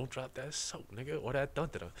 you don't drop that soap, nigga, or that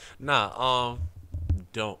dun-dun-dun. Nah,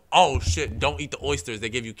 don't. Oh shit, don't eat the oysters. They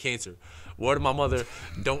give you cancer. Word of my mother,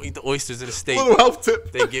 don't eat the oysters in the state. Little health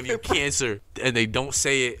tip. They give you cancer, and they don't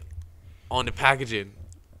say it on the packaging.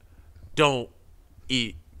 Don't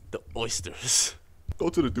eat the oysters. Go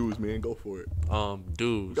to the dudes, man. Go for it.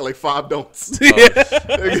 Dudes. Got like 5 don'ts. That's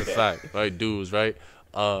a fact, right? Dudes, right?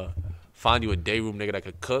 Find you a day room nigga that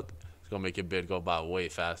could cook. It's gonna make your bed go by way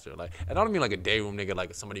faster. Like, and I don't mean like a day room nigga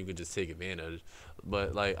like somebody you could just take advantage,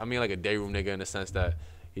 but like I mean like a day room nigga in the sense that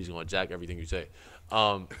he's gonna jack everything you say.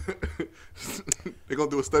 They gonna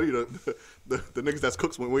do a study. The niggas that's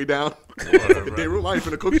cooks went way down. The day room. I ain't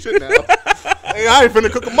finna cook shit now. Hey, I ain't finna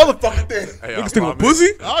cook a motherfucking thing. Hey, Niggas think I'm pussy?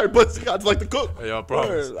 All right, pussy. I just like to cook. Hey, I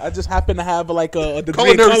promise. I just happen to have like a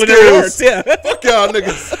degree in Culinary culinary arts. skills. Yeah. Fuck y'all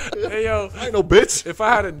niggas. Hey yo, I ain't no bitch. if I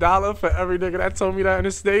had $1 for every nigga that told me that in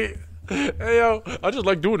the state, hey yo, I just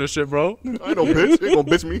like doing this shit, bro. I ain't no bitch. You ain't gonna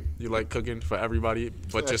bitch me. You like cooking for everybody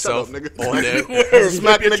but Yeah, yourself shut up, nigga. all day.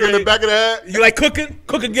 Smack a nigga in the back of the head. You like cooking?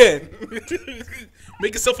 Cook again.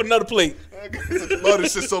 Make yourself another plate. I love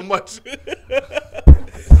this shit so much. Be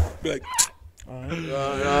like, All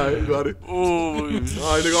right, got it. Oh, All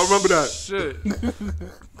right, nigga, I remember that. shit.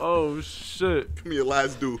 Oh shit. Give me your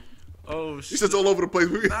last dude. Oh He shit. sits all over the place.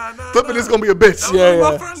 Nah, Flipping this gonna be a bitch. That Yeah,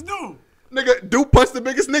 was yeah. my first dude. Nigga, dude punched the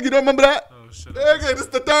biggest nigga. You don't remember that? Oh shit. Nigga, this is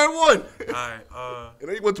the 3rd one. Alright, And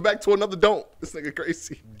then he went back to another don't. This nigga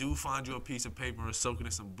crazy. do find you a piece of paper and soak it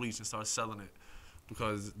in some bleach and start selling it.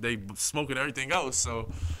 Because they smoking everything else, so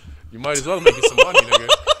you might as well make some money, nigga.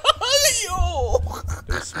 yo.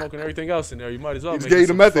 They smoking everything else in there. You might as well He's make gave you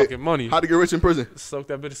the some method. fucking money. How to get rich in prison. Soak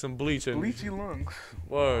that bitch in some bleach and Bleachy lungs.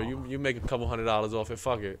 word, you make a couple $100 off it.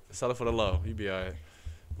 Fuck it, sell it for the low. You be alright.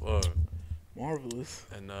 Word. Marvelous.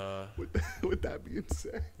 And With that being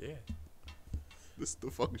said, yeah. this the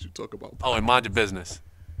fuck is you talk about? Oh, and mind your business.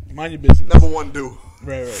 Mind your business. Number 1 dude.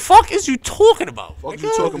 Right. Fuck is you talking about? Fuck nigga? you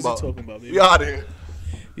talking What about? is he talking about, baby? We out of here.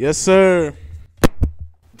 Yes, sir.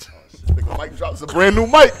 Nigga, Mike drops a brand new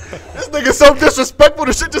mic. This nigga so disrespectful.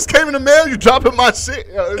 The shit just came in the mail. You dropping my shit.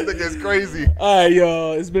 Yo, this nigga is crazy. All right,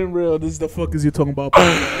 y'all. It's been real. This is the fuck is you talking about?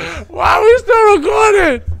 Why are we still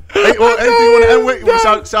recording? Hey, well, anything you want to end with? You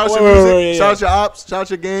want to shout out your Wait, music? yeah. Shout out your ops? Shout out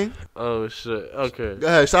your gang? Oh shit. Okay. Go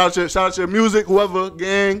ahead. Shout out your music, whoever,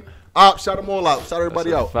 gang, ops. Shout them all out. Shout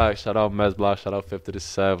everybody out. Fact. Shout out Mez Block. Shout out Fifth to the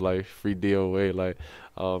Sav. Like free DOA. Like,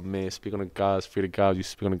 man, speak on the gods, free the gods. You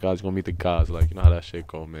speak on the gods, you gonna meet the gods. Like, you know how that shit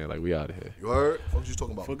go, man. Like, we out of here. You heard? What you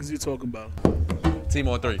talking about? Fuck is you talking about? Team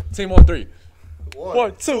on 3. Team on 3.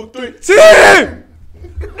 1, 2, 3. Team!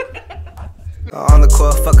 On the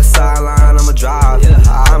court, fuck a sideline, I'ma drive.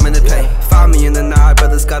 I'm in the paint, find me in the night,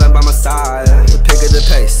 brothers got him by my side. Pick up the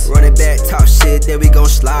pace, run it back, talk shit, then we gon'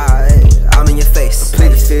 slide. I'm in your face,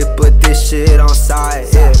 plead the fifth, but